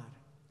living God.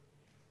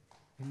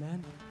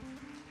 Amen?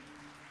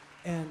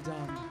 And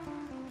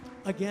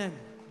again,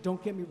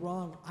 don't get me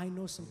wrong, I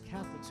know some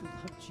Catholics who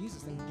love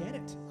Jesus and get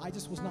it. I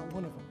just was not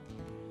one of them.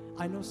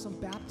 I know some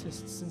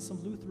Baptists and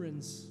some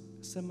Lutherans,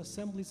 some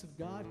Assemblies of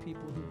God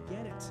people who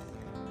get it.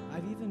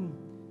 I've even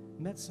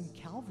met some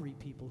Calvary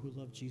people who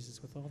love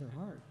Jesus with all their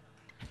heart.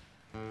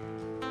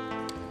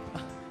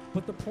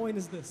 But the point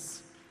is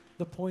this.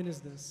 The point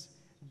is this.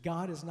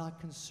 God is not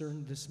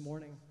concerned this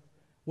morning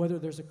whether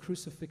there's a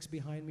crucifix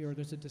behind me or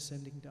there's a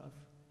descending dove.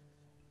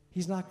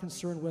 He's not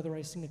concerned whether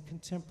I sing a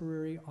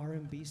contemporary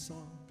R&B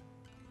song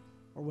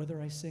or whether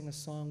I sing a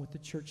song with the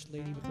church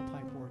lady with the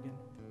pipe organ.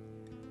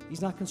 He's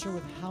not concerned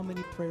with how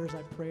many prayers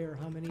I pray or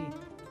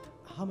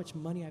how much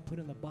money I put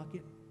in the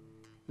bucket.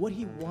 What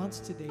he wants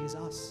today is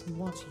us. He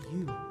wants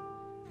you.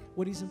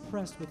 What he's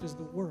impressed with is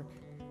the work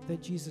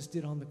that Jesus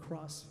did on the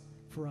cross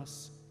for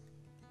us.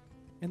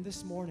 And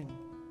this morning,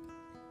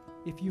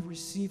 if you've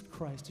received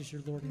Christ as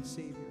your Lord and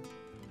Savior,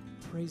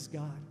 praise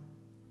God.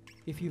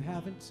 If you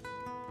haven't,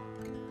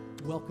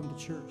 welcome to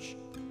church.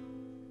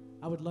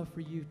 I would love for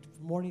you,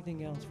 more than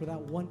anything else, for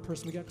that one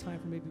person. We got time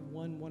for maybe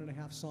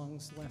 1.5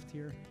 songs left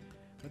here.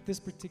 But this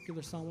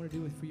particular song I want to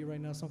do it for you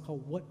right now, a song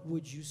called What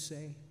Would You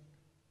Say?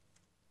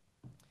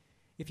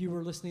 If you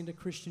were listening to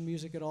Christian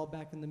music at all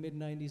back in the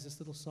mid-90s, this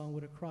little song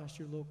would have crossed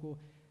your local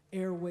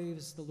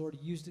airwaves. The Lord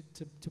used it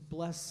to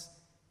bless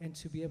and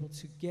to be able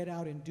to get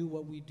out and do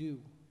what we do.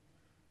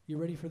 You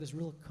ready for this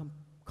real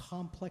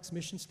complex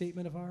mission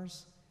statement of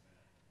ours?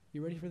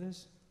 You ready for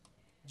this?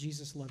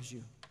 Jesus loves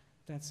you.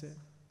 That's it.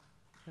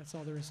 That's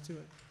all there is to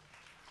it.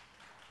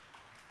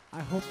 I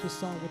hope this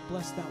song would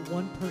bless that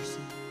one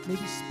person.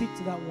 Maybe speak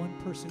to that one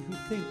person who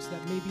thinks that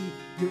maybe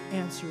your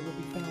answer will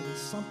be found in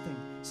something,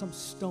 some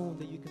stone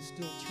that you can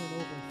still turn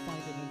over and find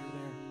it under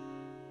there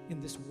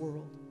in this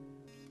world.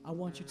 I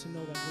want you to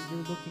know that what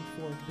you're looking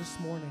for this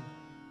morning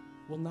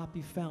will not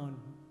be found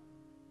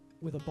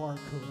with a barcode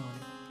on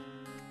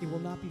it. It will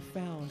not be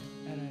found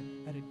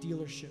at a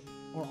dealership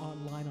or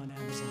online on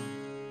Amazon.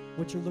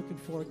 What you're looking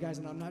for, guys,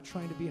 and I'm not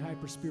trying to be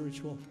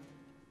hyper-spiritual.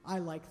 I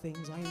like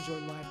things. I enjoy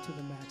life to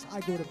the max.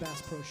 I go to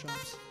Bass Pro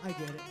Shops. I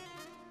get it.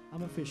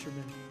 I'm a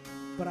fisherman.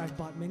 But I've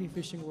bought many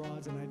fishing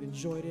rods, and I've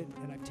enjoyed it,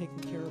 and I've taken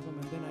care of them,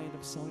 and then I end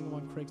up selling them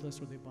on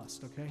Craigslist or they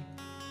bust, okay?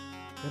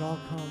 It all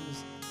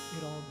comes,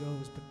 it all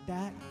goes. But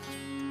that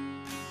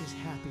is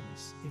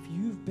happiness. If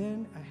you've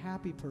been a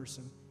happy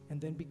person and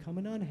then become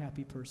an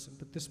unhappy person,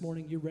 but this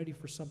morning you're ready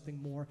for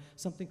something more,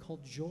 something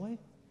called joy,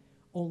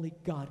 only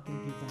God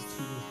can give that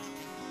to you.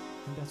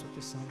 And that's what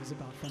this song is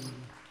about, family.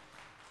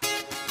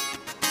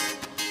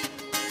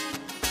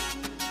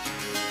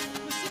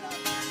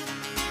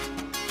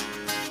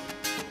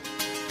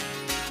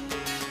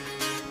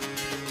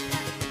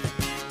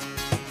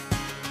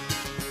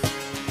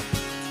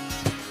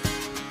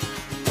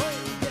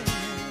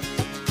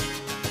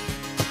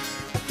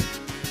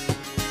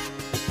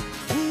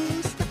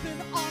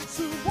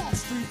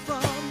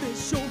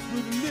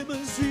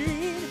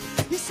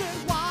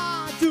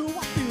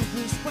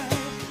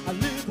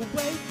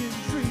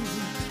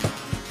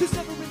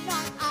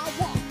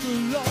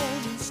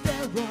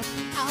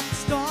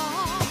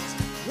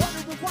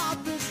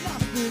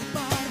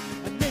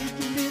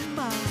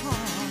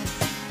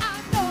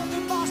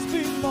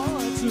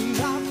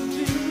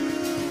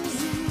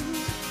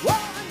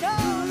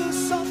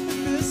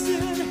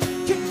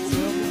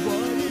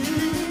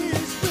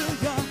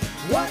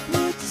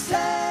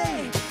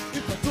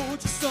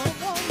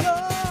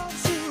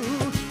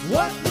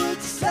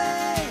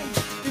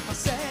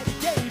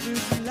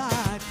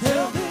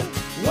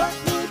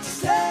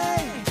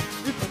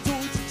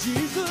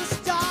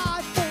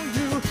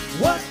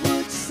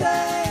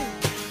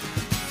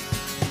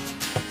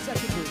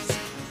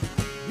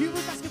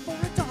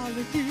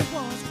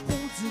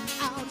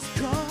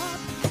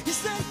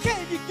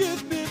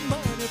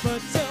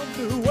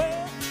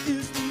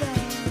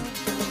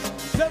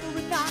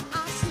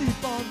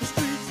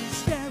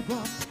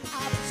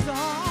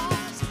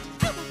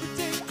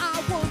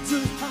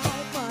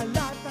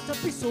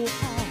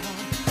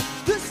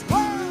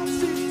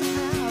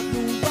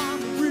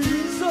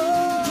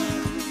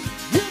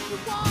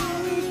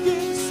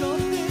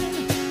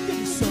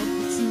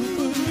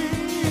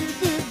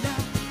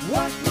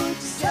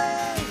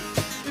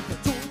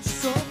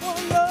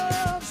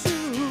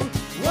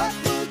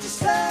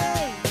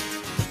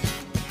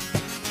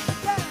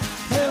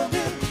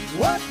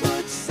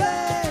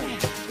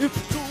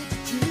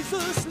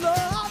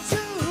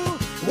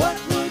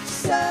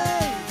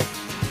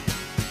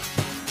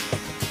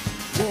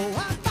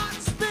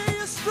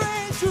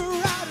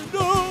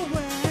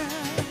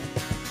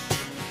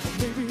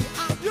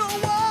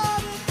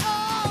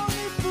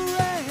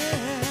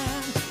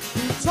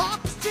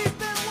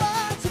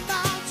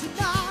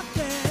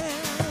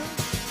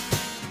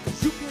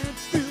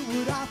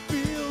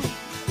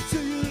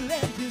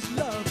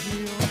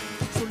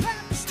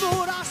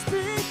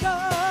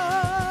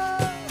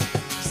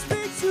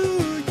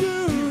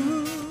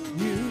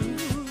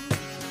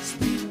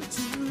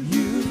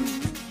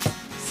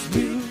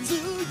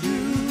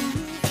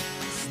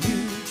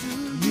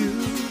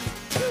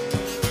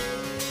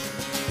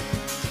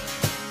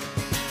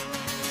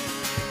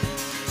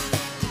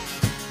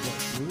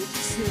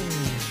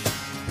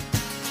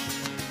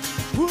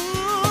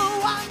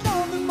 Ooh, I know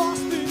there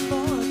must be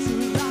more to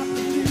life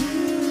than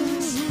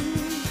this.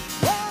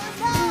 Oh,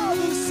 now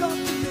there's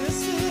something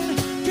missing.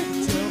 Can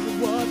you tell me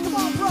what? Come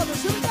on,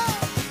 brothers, here we go.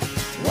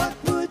 What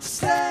would you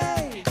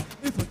say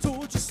if I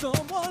told you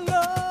someone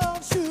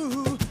loves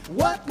you?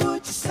 What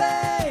would you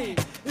say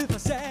if I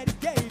said he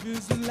gave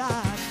his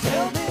life?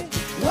 Tell me,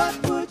 what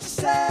would you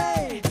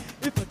say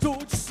if I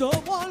told you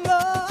someone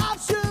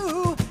loves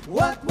you?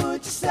 What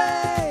would you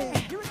say?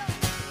 Here we go.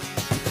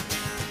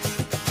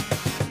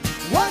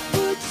 What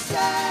would you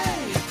say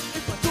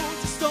if I told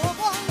you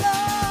someone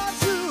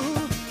loves you?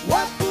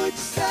 What would you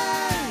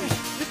say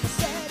if I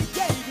said he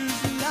gave his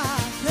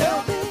life?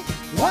 Tell me,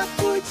 what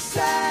would you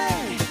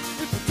say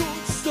if I told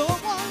you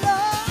someone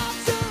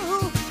loves you?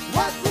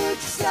 What would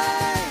you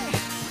say?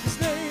 His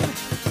name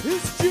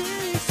is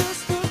Jesus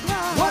the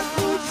Christ. What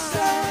would you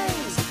say?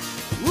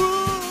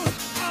 Ooh,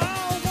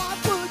 oh, what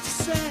would you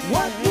say?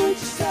 What would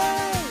you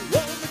say?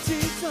 Oh, my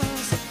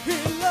Jesus, he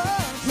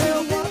loves you.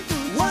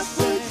 What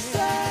would you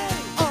say?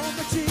 Oh,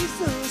 my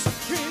Jesus,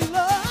 he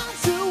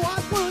loves you.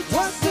 What would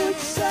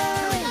you say?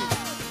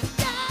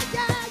 Yeah,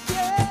 yeah,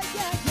 yeah,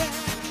 yeah, yeah.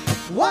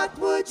 What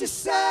would you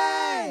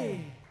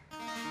say?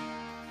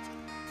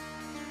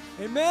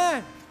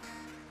 Amen.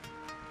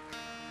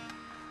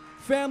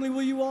 Family,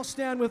 will you all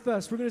stand with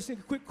us? We're going to sing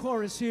a quick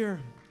chorus here.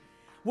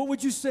 What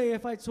would you say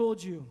if I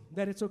told you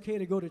that it's okay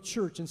to go to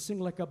church and sing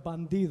like a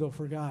bandido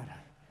for God?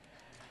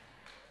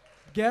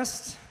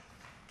 Guest,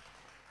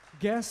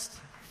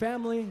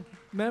 family,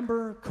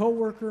 member,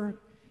 co-worker,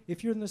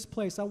 if you're in this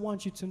place, I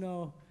want you to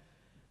know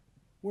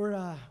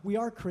we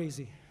are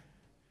crazy.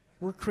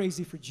 We're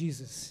crazy for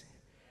Jesus.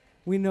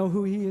 We know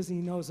who he is, and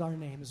he knows our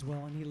name as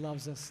well, and he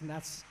loves us, and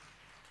that's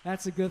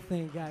a good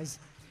thing, guys.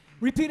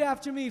 Repeat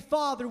after me.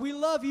 Father, we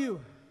love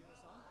you.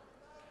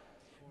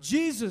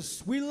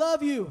 Jesus, we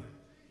love you.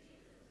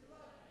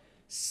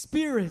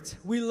 Spirit,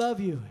 we love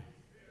you.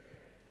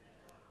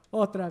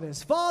 Otra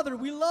vez. Father,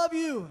 we love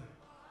you.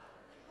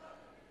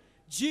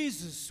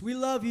 Jesus, we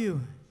love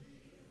you.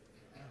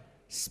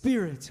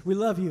 Spirit, we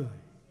love you.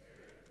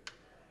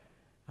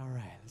 All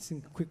right, let's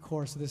sing a quick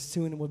chorus of this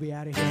tune and we'll be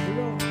out of here. Here we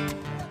go.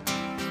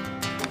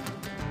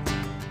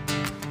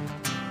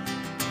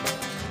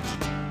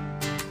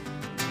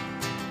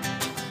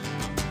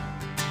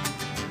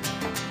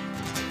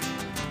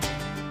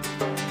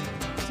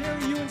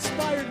 Terry, you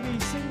inspired me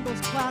singing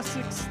those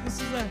classics.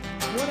 This is one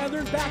I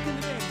learned back in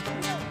the day. Here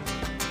we go.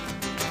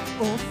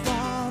 Oh,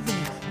 Father,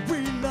 we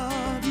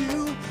love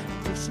you.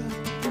 Worship,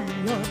 we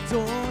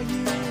adore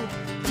you.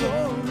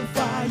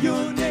 Glorify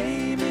your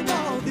name in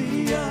all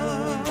the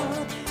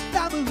earth.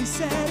 Family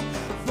said,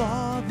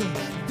 Father,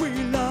 we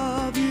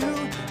love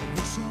you.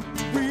 Worship,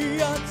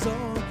 we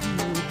adore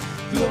you.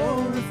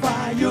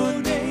 Glorify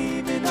your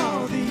name in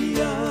all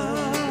the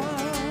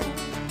earth.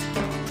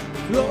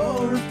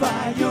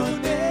 Glorify your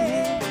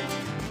name.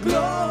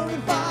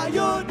 Glorify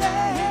your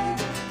name.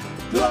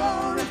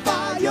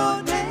 Glorify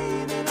your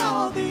name in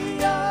all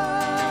the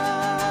earth.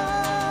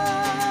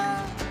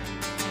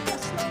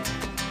 Yes, Lord.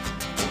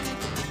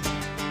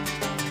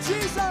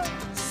 Jesus.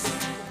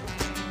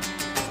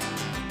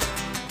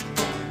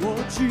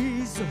 Oh,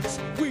 Jesus,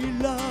 we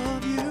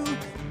love you.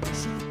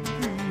 Worship,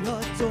 we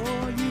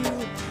adore you.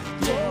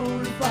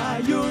 Glorify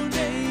your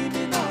name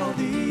in all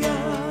the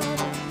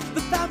earth.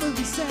 The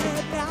family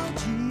said, now,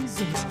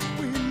 Jesus,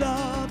 we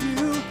love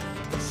you.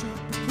 Worship,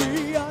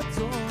 we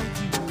adore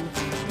you.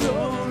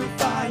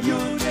 Glorify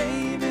your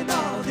name in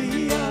all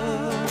the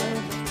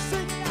earth.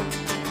 Sing it out.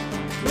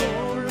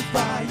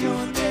 Glorify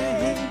your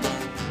name.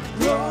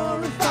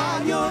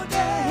 Glorify your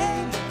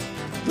name.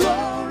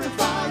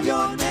 Glorify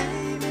your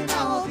name in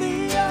all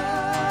the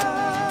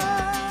earth.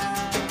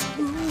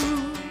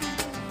 Ooh.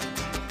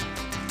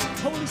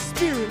 Holy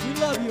Spirit, we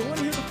love you. I want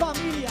to hear the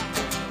familia.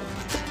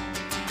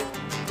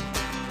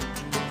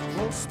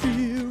 Oh,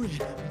 Spirit,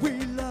 we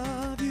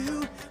love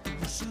you.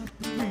 Worship,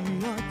 we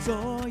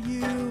adore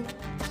you.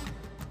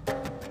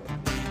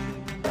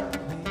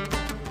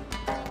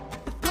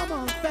 Come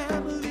on,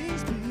 family,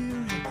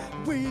 Spirit,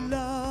 we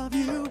love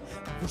you.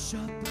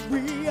 Worship,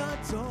 we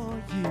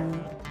adore you.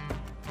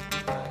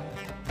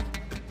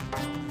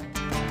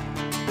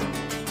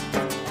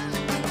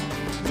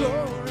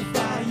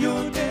 Glorify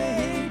your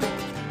name.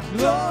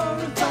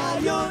 Glorify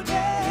your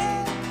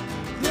name.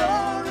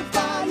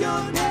 Glorify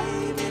your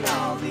name in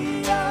all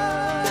the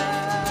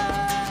earth.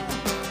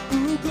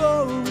 Ooh,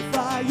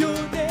 glorify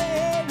your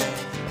name.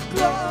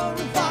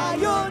 Glorify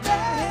your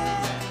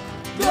name.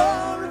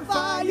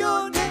 Glorify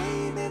your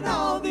name in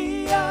all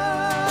the earth.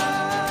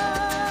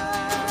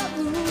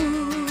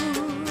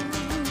 Ooh.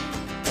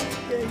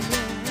 Yeah,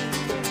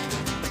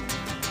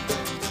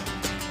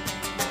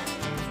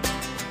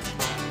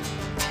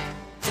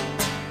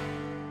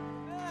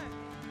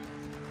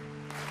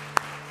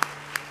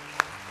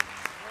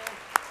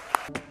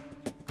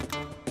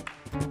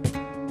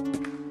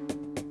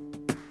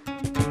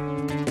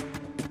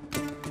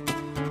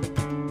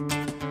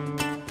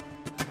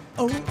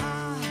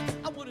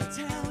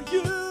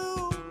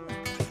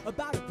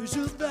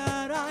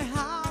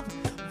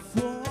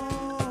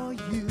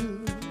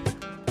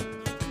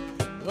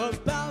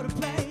 about a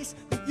place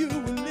that you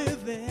will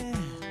live in,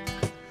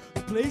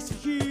 a place that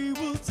He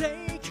will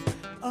take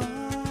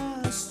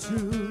us to.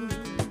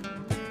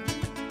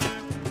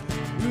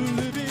 We're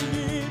living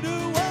in a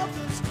world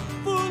that's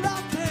full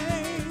of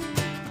pain,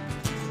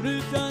 but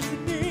it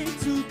doesn't need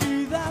to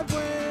be that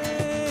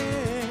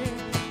way.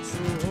 So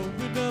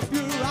open up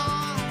your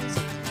eyes,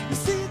 you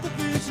see the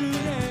vision,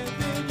 and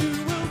then you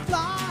will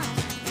fly,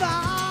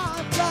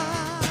 fly, fly.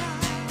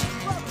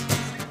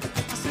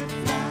 I said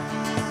fly,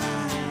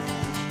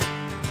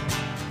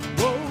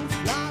 oh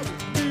fly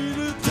with me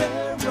to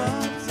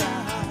paradise.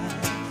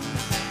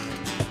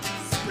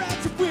 Spread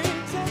your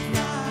wings and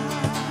fly.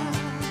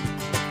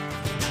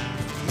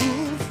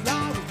 Ooh,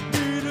 fly with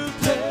me to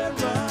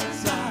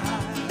paradise.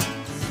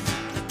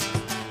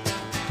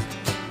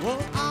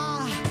 Well,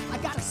 I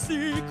got a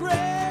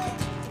secret.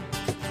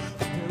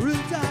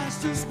 Paradise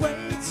just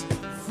waits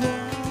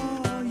for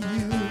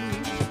you.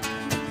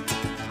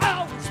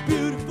 Oh, it's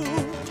beautiful,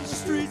 the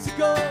streets of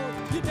gold.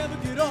 You never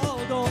get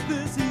old. All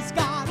this He's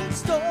got in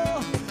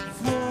store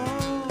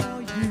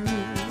for you.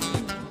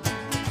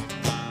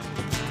 Well,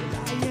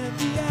 I am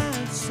the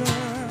answer.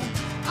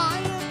 I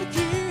am the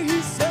key.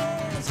 He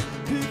says,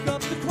 pick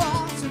up the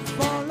cross and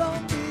follow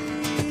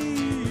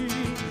me.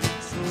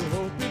 So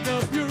open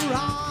up your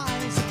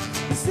eyes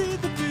and see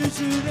the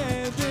vision,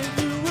 and then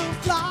you will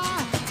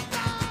fly,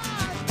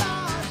 fly,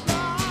 fly,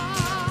 fly.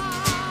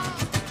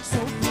 So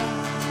fly,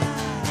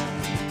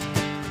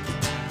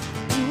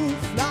 you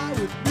fly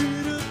with me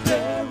to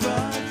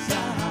paradise.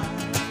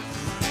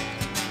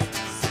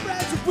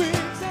 Spread your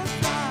wings and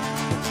fly.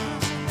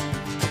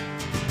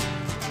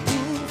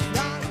 You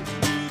fly with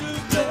me to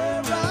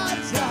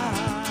paradise.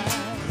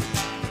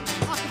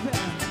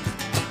 Acapella.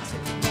 I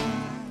said fly.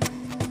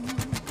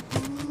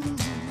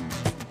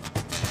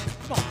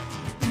 Come on.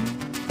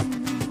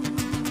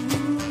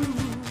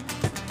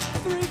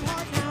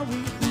 Three-part now we.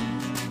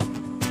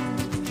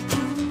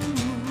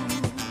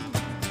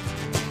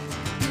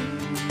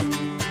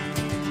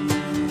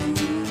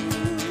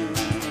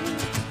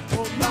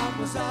 Oh,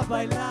 vamos a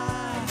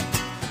bailar,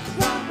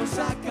 vamos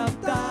a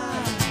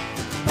cantar,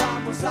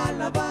 vamos a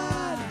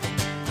alabar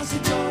al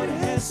Señor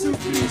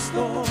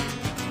Jesucristo.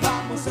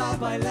 Vamos a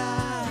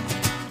bailar,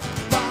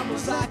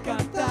 vamos a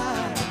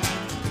cantar,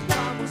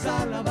 vamos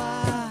a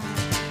alabar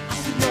al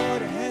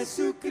Señor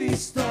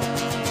Jesucristo.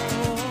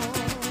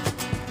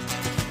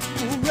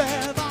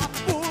 Forever,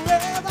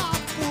 forever,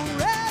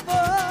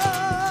 forever.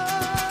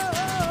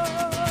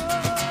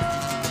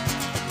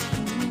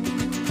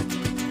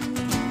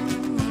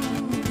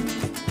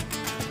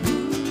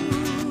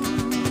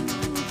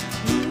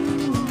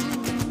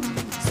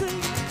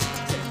 Sing.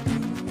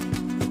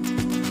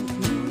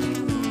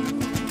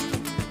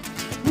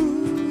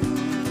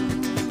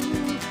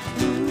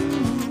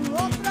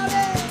 Otra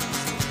vez.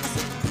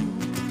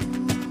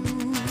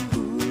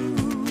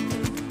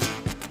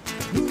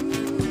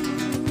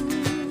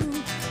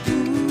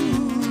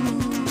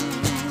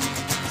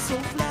 So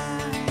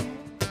fly.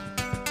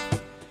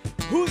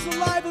 Who's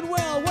alive and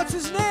well? What's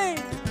his name?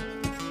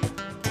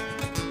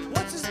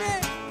 What's his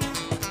name?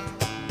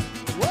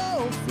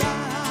 Whoa, fly.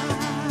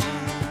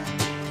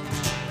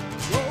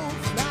 Whoa,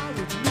 fly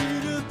with me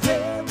to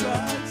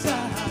paradise.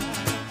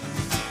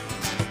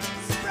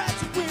 Spread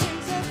your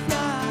wings and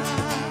fly.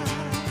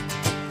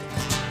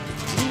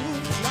 Ooh,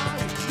 fly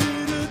with me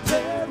to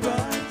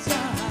paradise.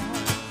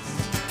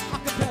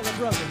 Acapella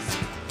brothers.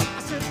 I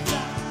said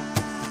fly.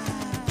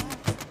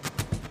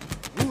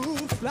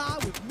 Ooh, fly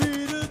with me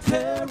to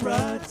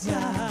paradise.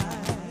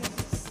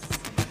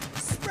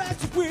 Spread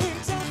your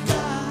wings and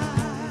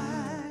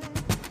fly.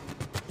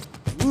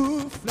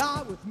 Ooh, fly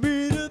with me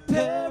to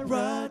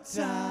paradise.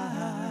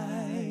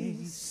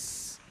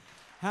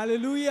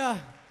 Hallelujah.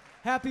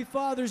 Happy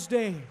Father's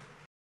Day.